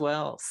writer as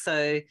well.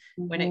 So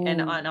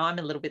and I'm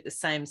a little bit the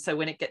same. So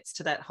when it gets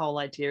to that whole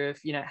idea of,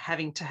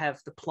 having to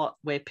have the plot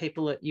where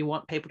you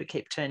want people to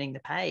keep turning the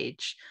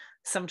page,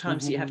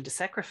 sometimes you have to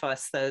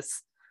sacrifice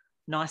those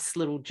nice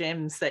little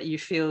gems that you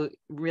feel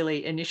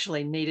really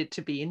initially needed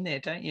to be in there,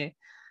 don't you?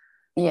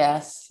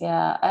 Yes,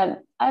 yeah. And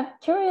I'm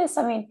curious,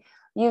 I mean,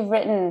 you've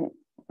written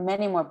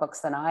many more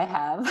books than I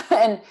have.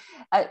 And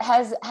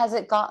has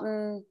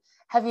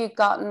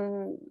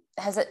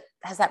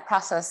that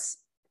process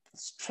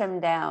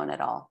trimmed down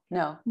at all?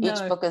 No. Each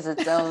No. book is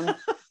its own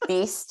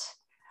beast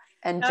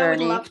and I would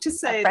journey, love to a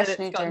say that fresh it's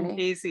new gotten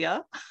journey.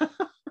 easier,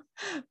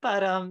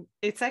 but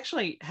it's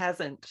actually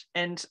hasn't.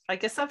 And I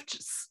guess I've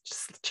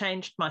just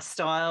changed my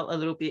style a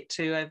little bit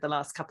too over the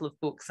last couple of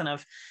books, and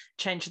I've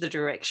changed the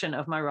direction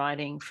of my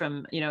writing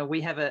from,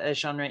 we have a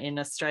genre in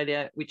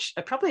Australia, which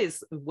probably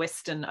is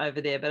Western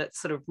over there, but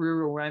it's sort of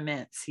rural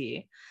romance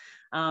here.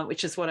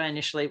 Which is what I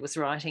initially was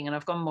writing. And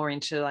I've gone more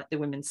into like the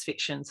women's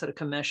fiction, sort of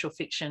commercial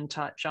fiction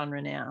type genre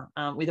now,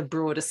 with a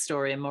broader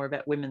story and more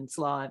about women's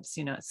lives,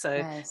 So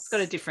Nice. it's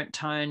got a different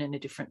tone and a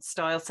different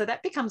style. So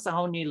that becomes a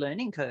whole new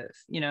learning curve,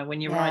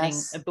 when you're writing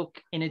a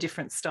book in a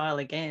different style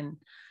again.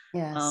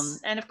 Yes.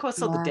 And of course,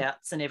 all the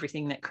doubts and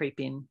everything that creep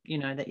in,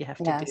 that you have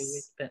to deal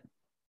with. But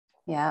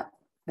yeah,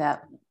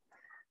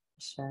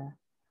 sure.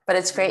 But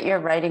it's great you're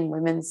writing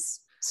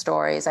women's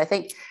stories. I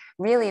think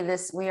really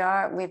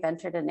we've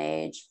entered an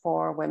age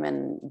for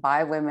women,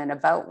 by women,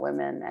 about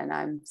women, and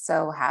I'm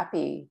so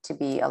happy to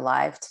be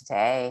alive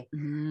today.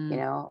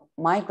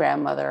 My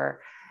grandmother,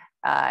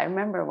 I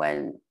remember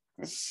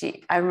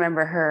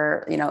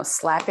her,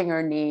 slapping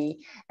her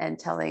knee and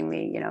telling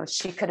me,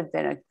 she could have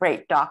been a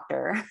great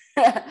doctor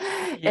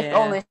if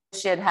only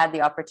she had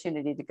the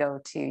opportunity to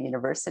go to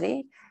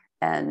university.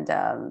 And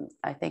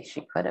I think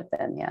she could have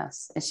been,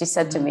 yes. And she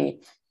said to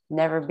me,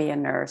 never be a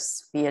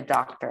nurse, be a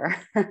doctor.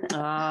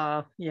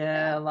 Oh,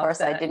 yeah. I love of course,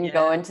 that. I didn't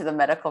go into the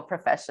medical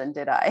profession,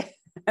 did I?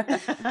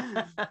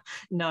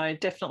 No,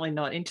 definitely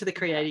not into the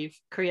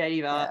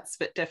creative arts,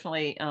 but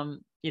definitely,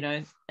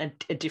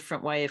 a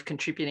different way of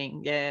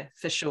contributing. Yeah,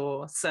 for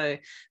sure. So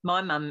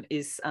my mum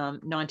is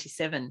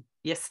 97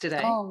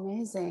 yesterday. Oh,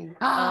 amazing.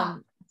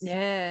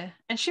 Yeah.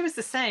 And she was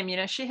the same,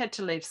 she had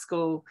to leave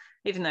school,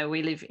 even though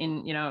we live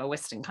in, a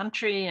Western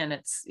country, and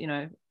it's,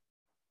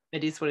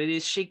 it is what it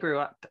is. She grew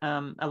up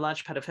a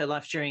large part of her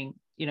life during,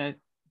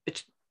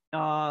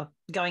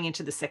 going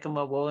into the Second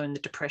World War and the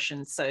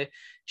Depression. So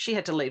she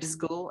had to leave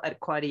school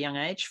at quite a young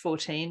age,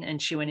 14, and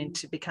she went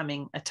into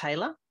becoming a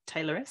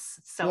tailoress,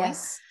 sewing.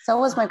 Yes, so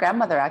was my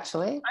grandmother,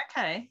 actually.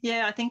 Okay,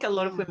 yeah, I think a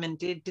lot of women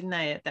didn't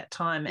they, at that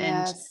time?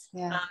 Yes,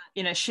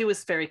 and she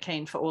was very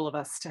keen for all of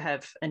us to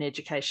have an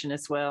education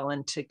as well,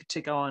 and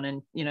to go on,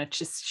 and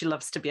she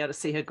loves to be able to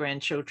see her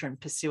grandchildren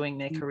pursuing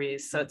their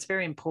careers. So it's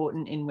very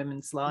important in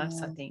women's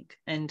lives, I think.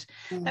 And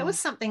that was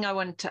something I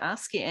wanted to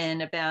ask you,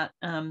 Anne, about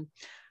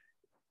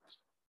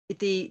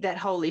that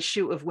whole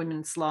issue of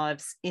women's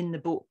lives in the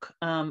book.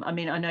 I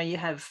mean, I know you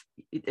have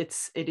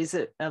it is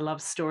a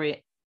love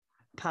story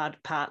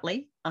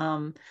partly,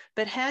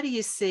 but how do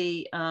you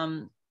see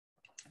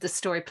the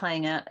story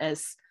playing out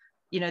as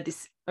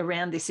this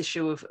around this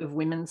issue of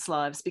women's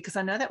lives? Because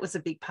I know that was a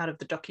big part of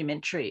the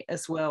documentary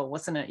as well,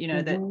 wasn't it?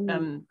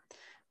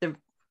 That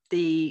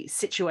the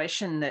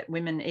situation that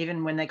women,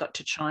 even when they got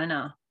to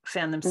China,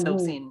 found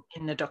themselves in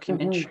the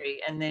documentary.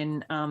 And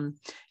then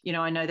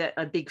I know that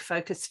a big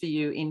focus for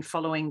you in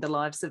following the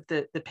lives of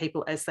the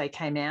people as they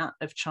came out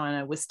of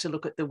China was to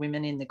look at the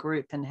women in the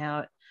group and how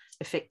it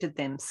affected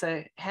them.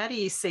 So how do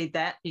you see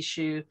that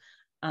issue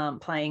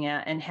playing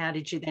out, and how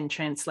did you then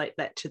translate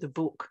that to the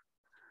book?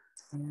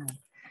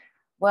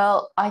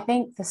 Well, I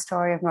think the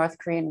story of North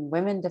Korean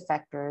women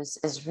defectors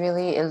is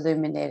really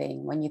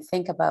illuminating when you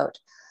think about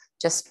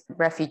just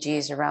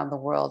refugees around the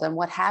world and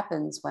what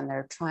happens when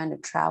they're trying to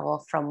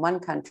travel from one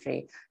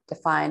country to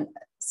find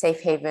safe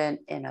haven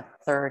in a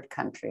third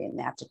country, and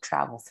they have to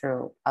travel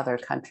through other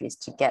countries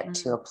to get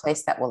to a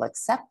place that will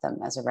accept them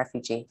as a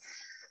refugee.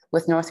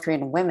 With North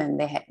Korean women,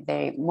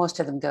 they most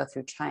of them go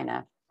through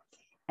China.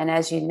 And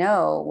as you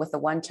know, with the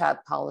one-child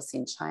policy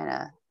in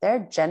China, their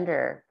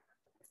gender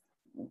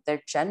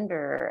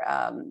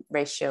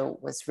ratio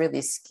was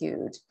really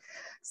skewed.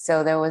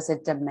 So there was a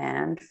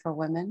demand for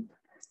women.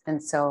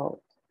 And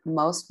so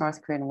most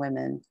North Korean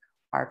women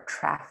are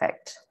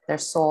trafficked. They're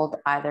sold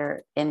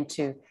either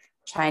into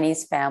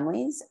Chinese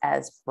families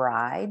as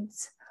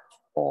brides,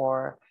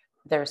 or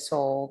they're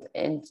sold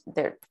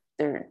into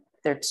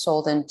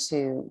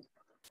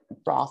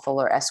brothel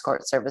or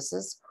escort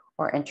services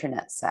or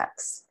internet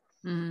sex.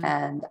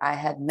 And I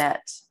had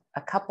met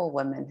a couple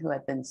women who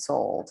had been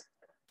sold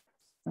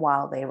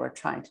while they were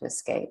trying to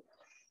escape.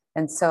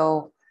 And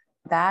so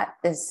that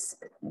is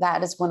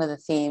one of the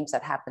themes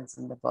that happens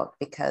in the book,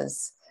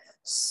 because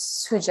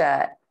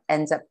Suja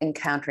ends up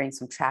encountering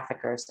some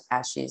traffickers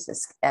as she's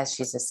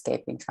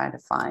escaping, trying to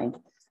find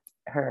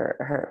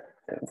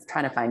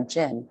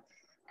Jin.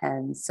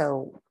 And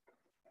so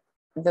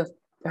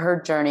her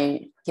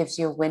journey gives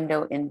you a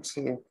window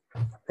into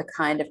the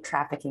kind of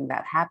trafficking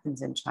that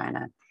happens in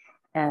China.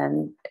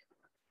 And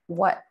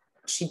what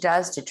she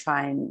does to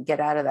try and get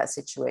out of that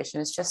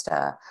situation is just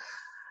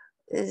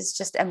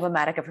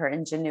emblematic of her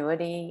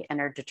ingenuity and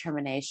her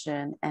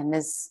determination, and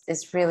is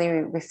really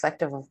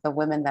reflective of the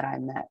women that I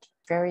met.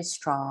 Very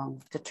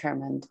strong,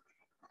 determined,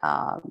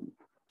 and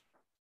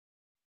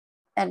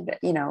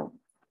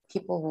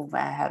people who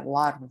I had a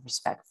lot of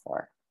respect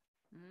for.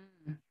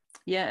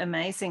 Yeah,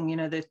 amazing.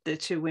 The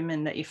two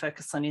women that you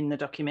focus on in the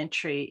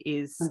documentary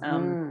is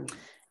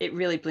it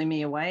really blew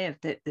me away of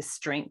the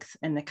strength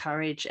and the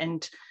courage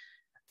and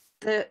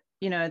the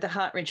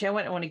heart-wrenching.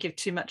 I don't want to give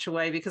too much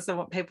away because I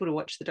want people to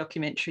watch the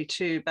documentary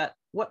too, but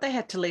what they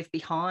had to leave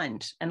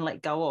behind and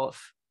let go of,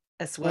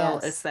 as well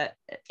as that,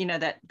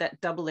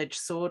 that double-edged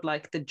sword,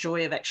 like the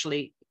joy of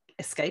actually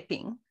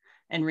escaping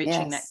and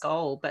reaching that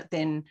goal, but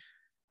then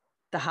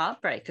the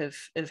heartbreak of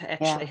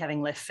actually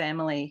having left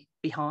family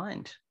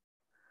behind.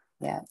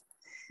 Yes.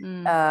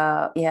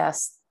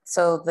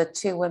 So the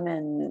two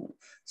women,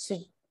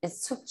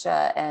 it's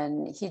Sukja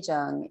and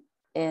Hijung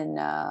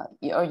or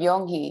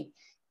Yonghee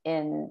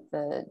in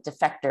the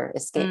Defector,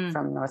 Escape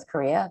from North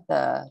Korea,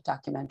 the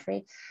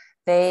documentary.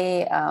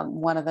 They,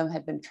 one of them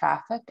had been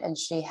trafficked and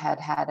she had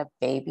a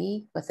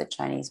baby with a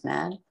Chinese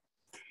man.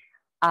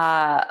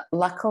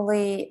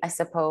 Luckily, I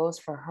suppose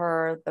for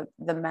her,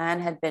 the man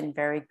had been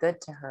very good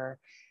to her,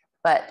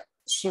 but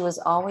she was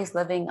always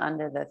living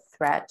under the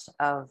threat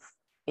of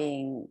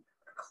being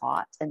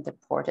caught and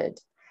deported.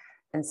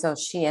 And so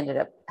she ended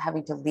up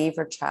having to leave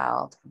her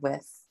child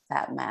with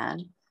that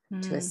man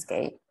to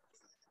escape.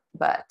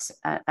 But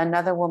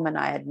another woman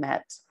I had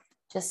met,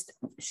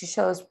 she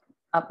shows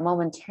up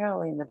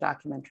momentarily in the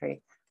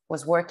documentary,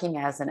 was working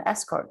as an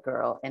escort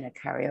girl in a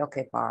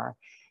karaoke bar.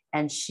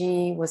 And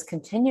she was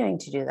continuing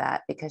to do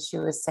that because she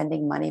was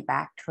sending money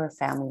back to her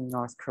family in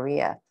North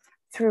Korea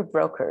through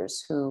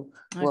brokers who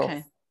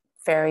will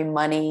ferry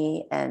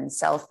money and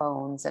cell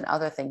phones and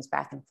other things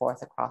back and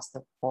forth across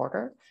the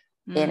border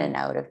in and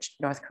out of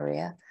North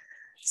Korea.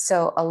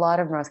 So a lot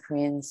of North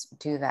Koreans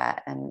do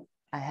that. And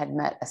I had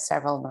met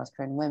several North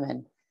Korean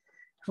women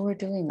who were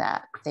doing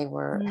that. They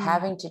were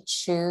having to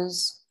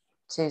choose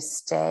to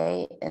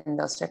stay in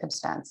those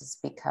circumstances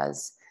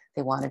because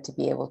they wanted to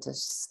be able to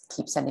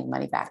keep sending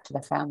money back to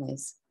their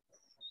families.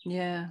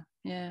 Yeah.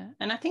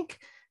 And I think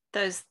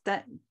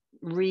that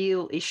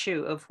real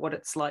issue of what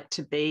it's like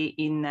to be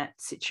in that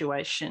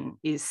situation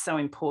is so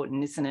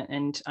important, isn't it?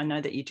 And I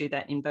know that you do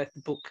that in both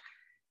the book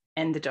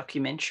and the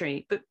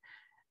documentary, but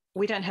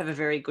we don't have a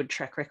very good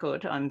track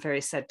record, I'm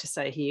very sad to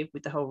say, here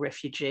with the whole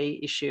refugee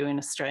issue in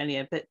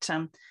Australia. But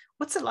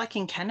what's it like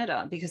in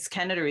Canada? Because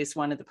Canada is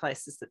one of the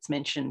places that's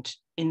mentioned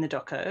in the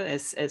doco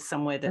as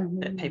somewhere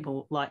that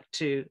people like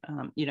to,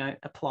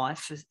 apply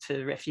for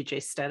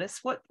refugee status.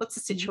 What's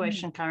the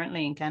situation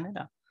currently in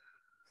Canada?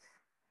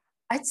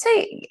 I'd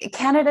say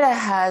Canada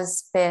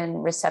has been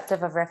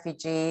receptive of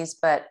refugees,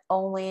 but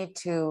only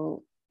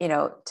to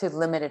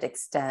limited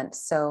extent.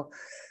 So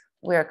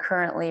we're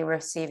currently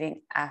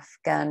receiving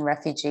Afghan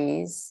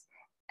refugees,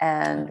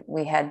 and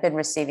we had been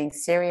receiving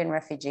Syrian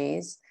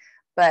refugees,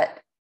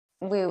 but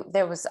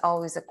there was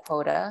always a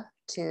quota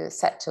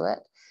set to it.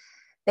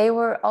 They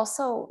were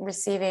also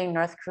receiving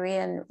North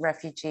Korean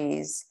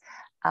refugees,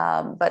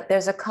 but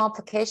there's a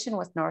complication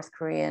with North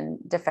Korean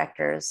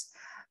defectors.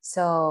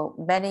 So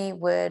many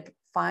would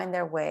find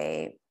their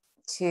way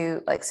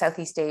to like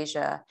Southeast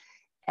Asia,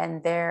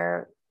 and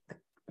the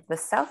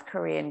South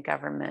Korean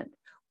government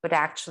would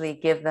actually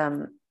give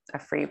them a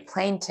free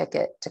plane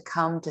ticket to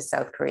come to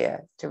South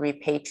Korea, to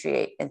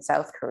repatriate in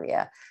South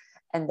Korea.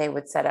 And they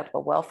would set up a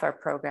welfare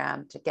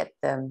program to get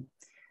them,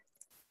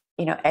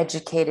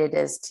 educated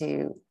as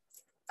to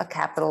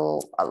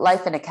a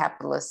life in a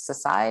capitalist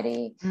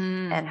society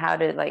and how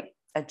to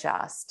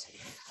adjust.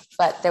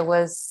 But there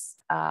was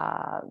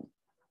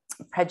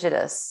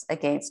prejudice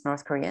against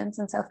North Koreans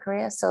in South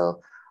Korea.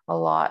 So a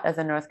lot of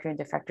the North Korean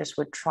defectors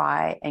would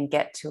try and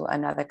get to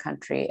another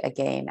country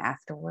again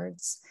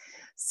afterwards.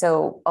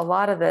 So a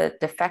lot of the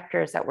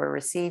defectors that were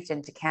received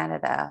into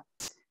Canada,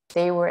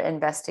 they were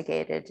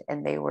investigated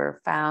and they were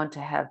found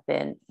to have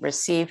been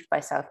received by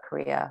South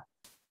Korea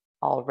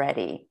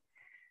already.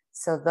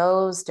 So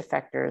those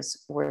defectors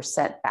were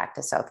sent back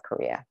to South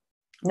Korea.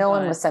 No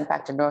one was sent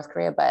back to North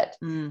Korea, but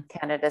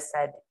Canada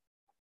said,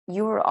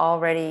 you were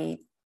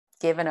already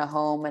given a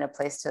home and a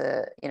place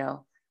to,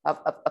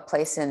 a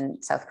place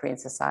in South Korean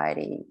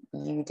society.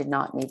 You did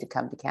not need to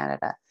come to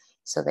Canada.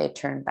 So they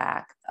turned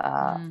back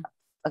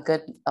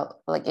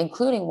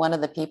including one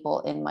of the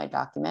people in my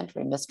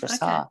documentary, Mr.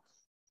 Saw,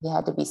 he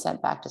had to be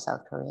sent back to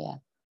South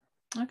Korea.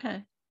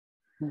 Okay.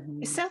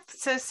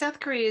 South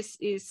Korea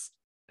is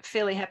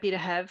fairly happy to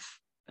have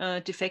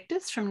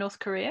defectors from North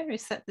Korea.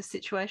 Is that the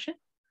situation?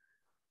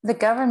 The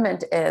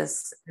government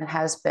is and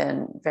has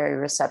been very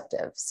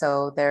receptive.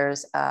 So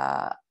there's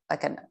a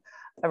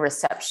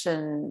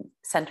reception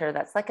center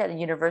that's like a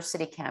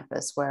university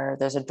campus where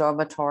there's a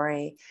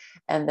dormitory,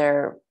 and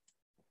they're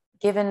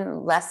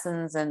given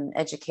lessons and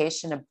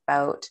education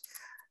about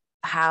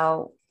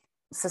how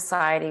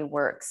society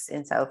works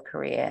in South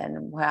Korea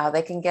and how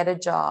they can get a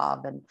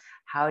job and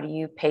how do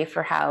you pay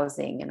for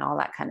housing and all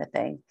that kind of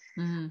thing.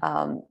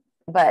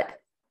 But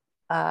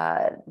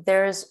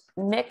there's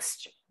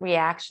mixed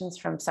reactions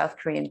from South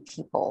Korean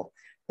people.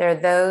 There are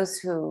those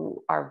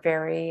who are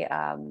very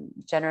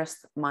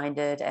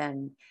generous-minded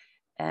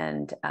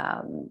and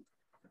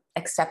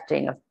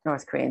accepting of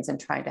North Koreans and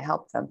trying to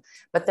help them.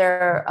 But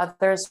there are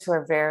others who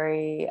are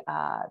very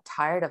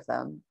tired of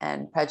them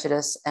and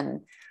prejudiced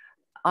and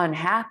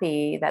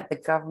unhappy that the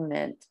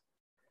government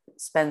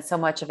spends so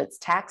much of its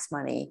tax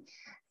money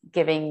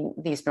giving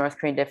these North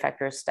Korean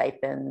defectors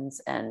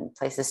stipends and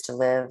places to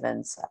live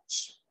and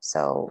such.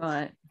 So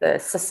the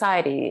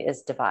society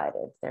is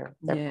divided. They're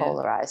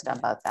polarized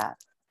about that.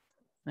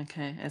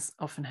 Okay, as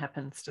often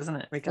happens, doesn't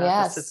it?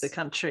 Regardless of the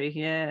country.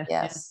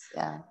 Yes.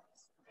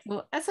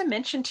 Well, as I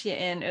mentioned to you,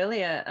 Anne,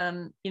 earlier,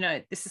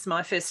 this is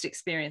my first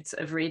experience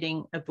of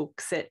reading a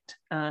book set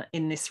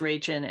in this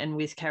region and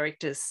with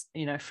characters,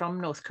 from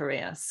North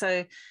Korea.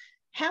 So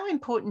how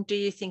important do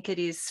you think it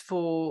is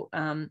for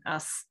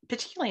us,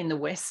 particularly in the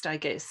West, I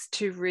guess,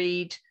 to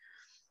read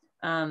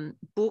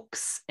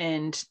books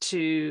and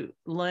to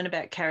learn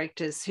about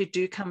characters who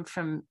do come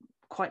from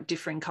quite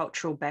different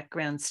cultural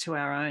backgrounds to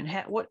our own?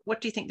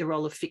 What do you think the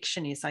role of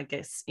fiction is, I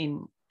guess,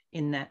 in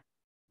that?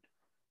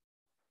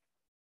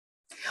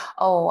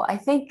 Oh, I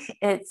think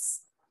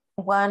it's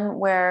one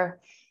where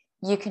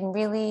you can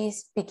really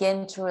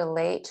begin to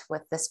relate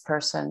with this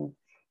person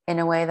in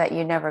a way that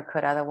you never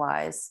could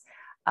otherwise.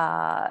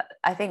 I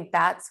think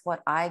that's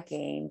what I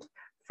gained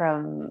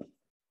from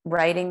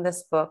writing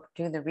this book,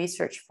 doing the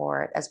research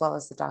for it, as well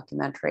as the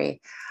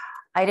documentary.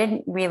 I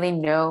didn't really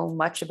know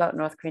much about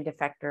North Korean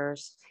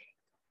defectors,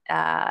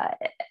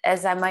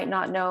 as I might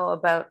not know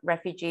about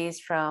refugees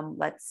from,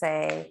 let's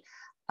say,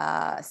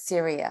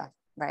 Syria,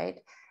 right?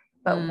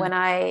 But when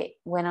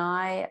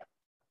I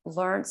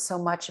learned so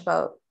much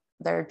about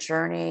their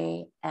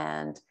journey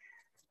and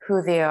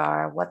who they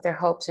are, what their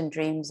hopes and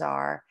dreams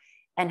are,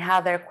 and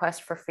how their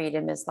quest for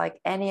freedom is like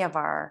any of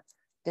our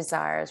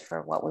desires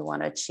for what we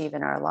want to achieve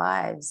in our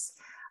lives,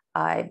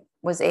 I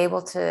was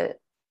able to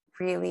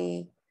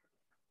really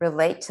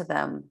relate to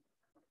them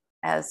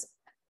as,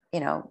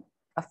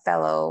 a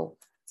fellow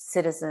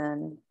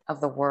citizen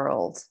of the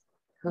world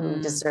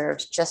who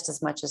deserves just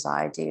as much as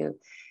I do,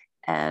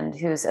 and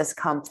who's as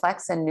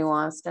complex and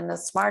nuanced and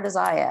as smart as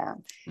I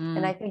am.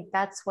 And I think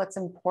that's what's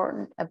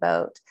important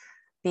about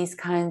these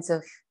kinds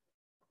of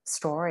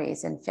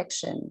stories in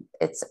fiction.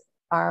 It's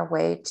our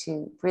way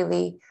to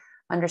really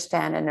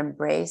understand and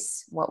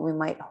embrace what we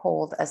might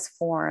hold as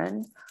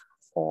foreign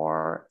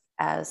or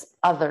as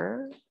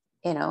other,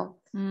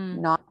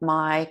 not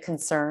my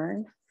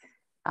concern.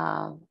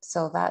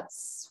 So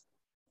that's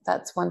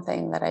one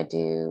thing that I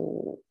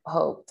do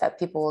hope that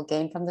people will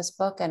gain from this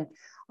book, and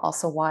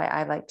also why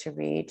I like to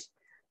read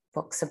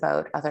books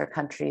about other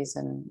countries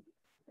and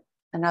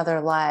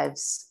other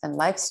lives and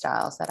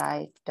lifestyles that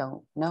I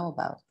don't know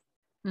about.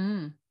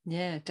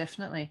 Yeah,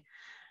 definitely.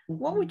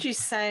 What would you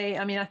say?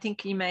 I mean, I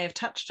think you may have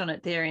touched on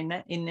it there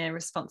in their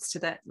response to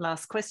that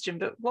last question,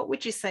 but what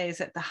would you say is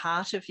at the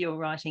heart of your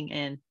writing,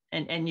 Anne,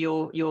 and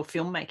your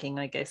filmmaking,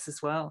 I guess,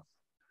 as well?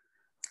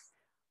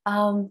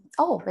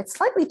 It's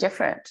slightly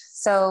different.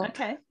 So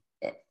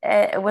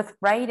with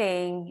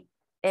writing,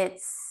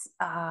 it's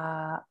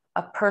a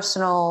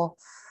personal,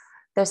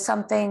 there's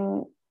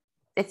something,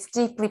 it's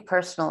deeply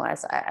personal,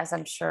 as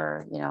I'm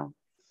sure,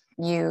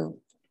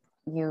 you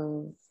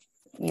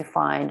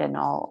find, and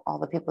all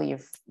the people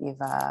you've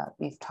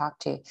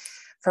talked to.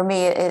 For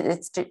me,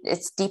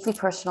 it's deeply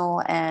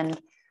personal, and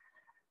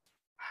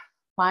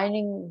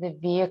finding the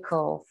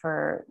vehicle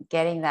for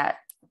getting that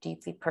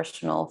deeply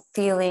personal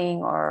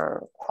feeling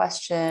or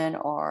question,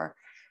 or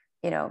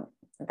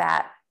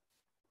that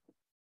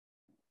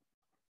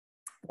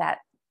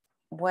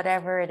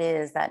whatever it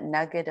is, that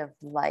nugget of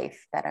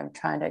life that I'm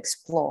trying to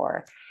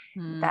explore,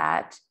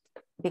 that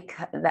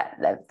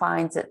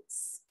finds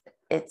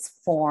its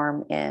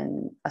form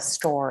in a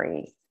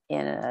story,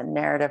 in a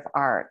narrative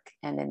arc,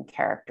 and in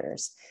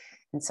characters.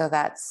 And so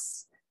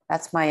that's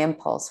my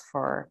impulse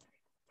for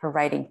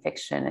writing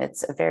fiction.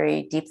 It's a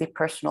very deeply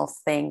personal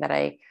thing that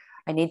I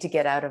need to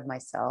get out of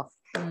myself.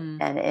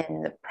 And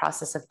in the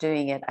process of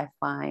doing it, I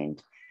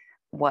find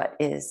what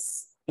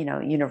is,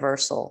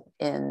 universal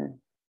in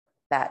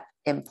that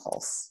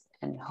impulse,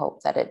 and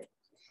hope that it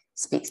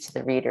speaks to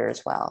the reader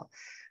as well.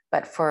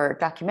 But for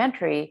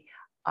documentary,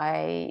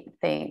 I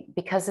think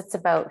because it's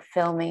about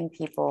filming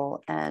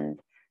people and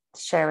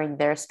sharing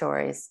their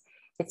stories,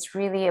 it's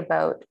really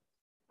about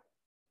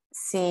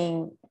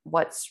seeing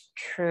what's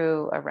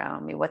true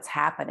around me, what's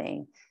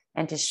happening,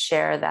 and to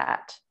share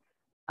that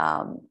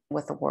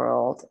with the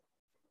world.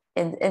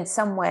 In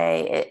some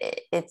way,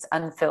 it's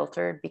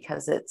unfiltered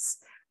because it's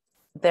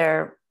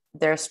their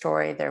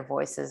story, their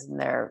voices, and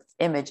their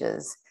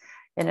images.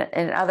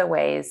 In other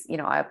ways,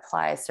 I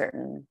apply a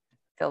certain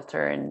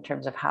filter in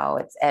terms of how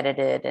it's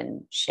edited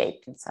and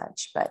shaped and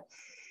such. But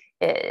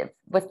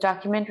with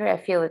documentary, I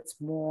feel it's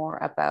more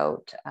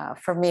about,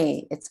 for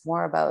me, it's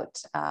more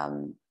about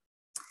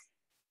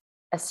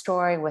a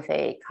story with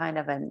a kind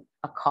of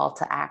a call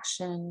to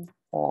action,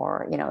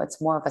 or, you know,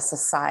 it's more of a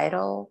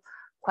societal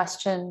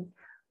question.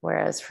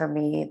 Whereas for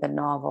me, the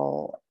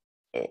novel,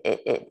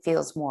 it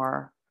feels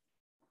more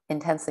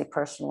intensely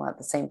personal at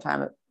the same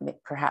time,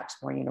 perhaps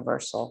more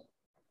universal.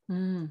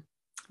 Mm.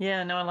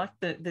 Yeah, no, I like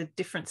the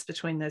difference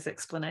between those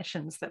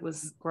explanations. That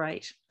was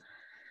great.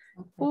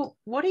 Well,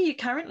 what are you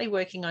currently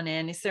working on,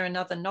 Anne? Is there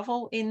another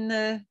novel in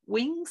the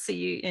wings?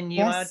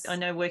 Yes. I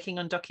know, working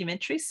on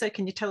documentaries. So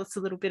can you tell us a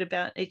little bit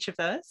about each of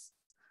those?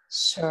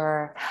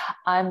 Sure.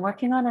 I'm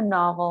working on a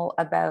novel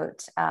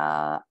about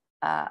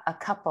a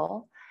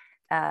couple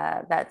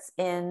that's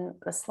in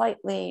a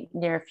slightly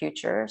near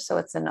future. So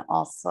it's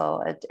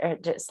also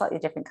a slightly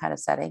different kind of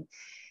setting.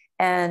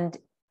 And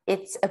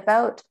it's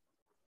about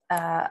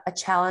a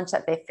challenge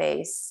that they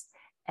face,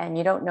 and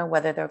you don't know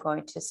whether they're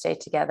going to stay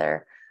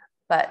together,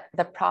 but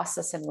the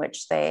process in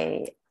which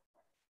they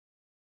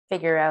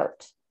figure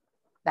out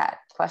that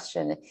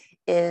question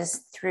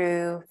is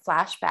through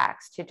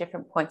flashbacks to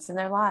different points in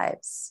their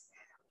lives.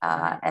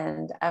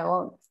 And I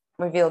won't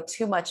reveal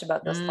too much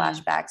about those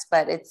flashbacks,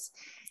 but it's,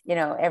 you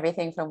know,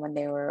 everything from when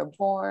they were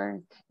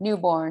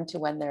newborn to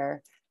when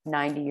they're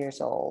 90 years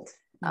old.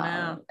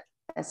 Wow.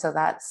 And so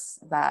that's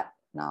that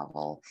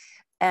novel.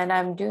 And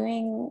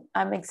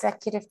I'm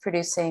executive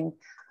producing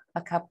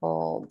a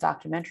couple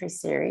documentary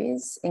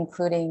series,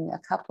 including a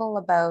couple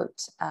about,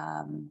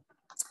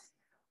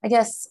 I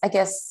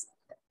guess,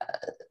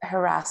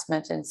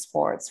 harassment in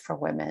sports for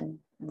women,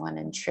 one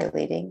in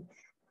cheerleading,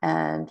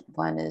 and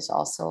one is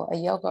also a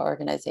yoga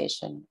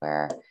organization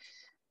where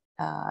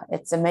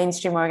it's a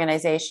mainstream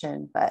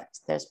organization, but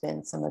there's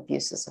been some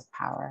abuses of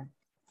power.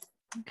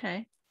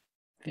 Okay.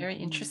 Very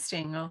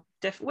interesting. Oh,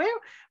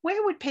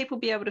 where would people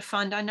be able to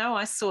find? I know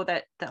I saw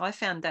that I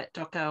found that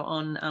doco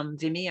on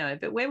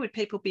Vimeo, but where would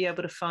people be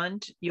able to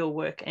find your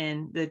work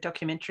and the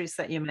documentaries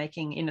that you're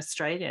making in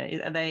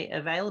Australia? Are they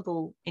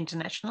available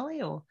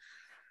internationally or?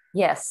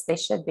 Yes, they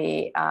should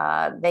be.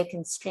 They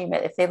can stream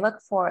it if they look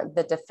for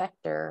the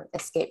Defector,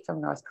 Escape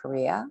from North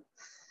Korea.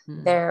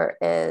 There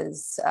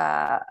is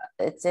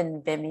it's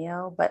in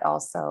Vimeo, but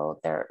also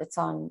it's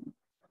on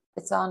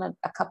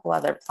a couple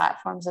other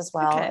platforms as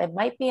well. Okay. It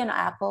might be an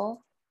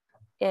Apple,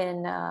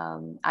 in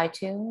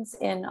iTunes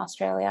in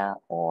Australia,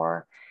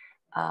 or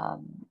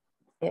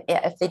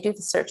if they do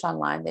the search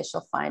online, they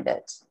shall find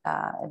it.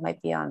 It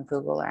might be on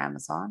Google or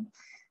Amazon.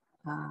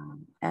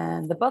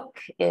 And the book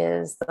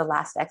is The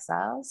Last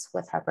Exiles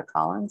with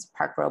HarperCollins,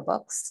 Park Row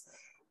Books,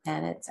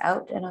 and it's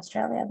out in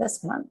Australia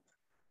this month.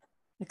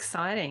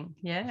 Exciting.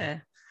 Yeah.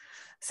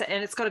 So,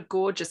 and it's got a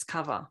gorgeous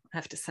cover. I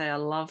have to say, I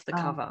love the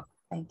cover.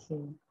 Thank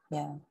you.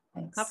 Yeah.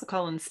 Thanks.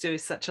 HarperCollins do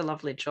such a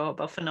lovely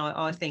job. Often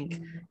I think,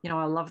 you know,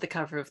 I love the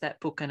cover of that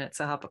book and it's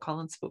a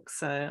HarperCollins book.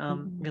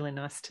 So really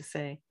nice to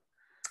see.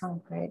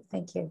 Oh, great.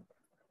 Thank you.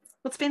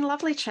 Well, it's been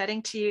lovely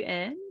chatting to you,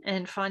 Anne,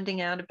 and finding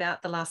out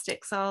about The Last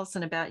Exiles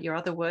and about your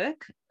other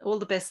work. All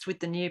the best with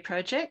the new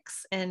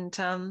projects. And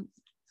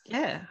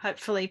yeah,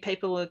 hopefully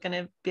people are going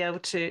to be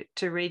able to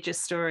read your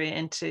story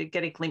and to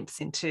get a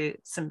glimpse into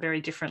some very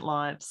different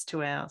lives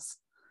to ours.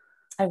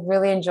 I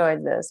really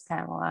enjoyed this,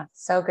 Pamela.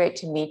 So great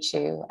to meet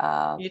you.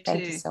 You too.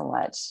 Thank you so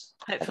much.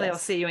 Hopefully I'll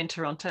see you in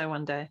Toronto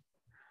one day.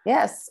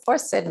 Yes, or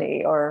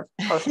Sydney, or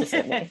close to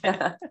Sydney.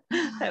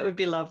 That would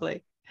be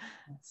lovely.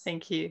 Yes.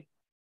 Thank you.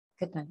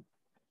 Good night.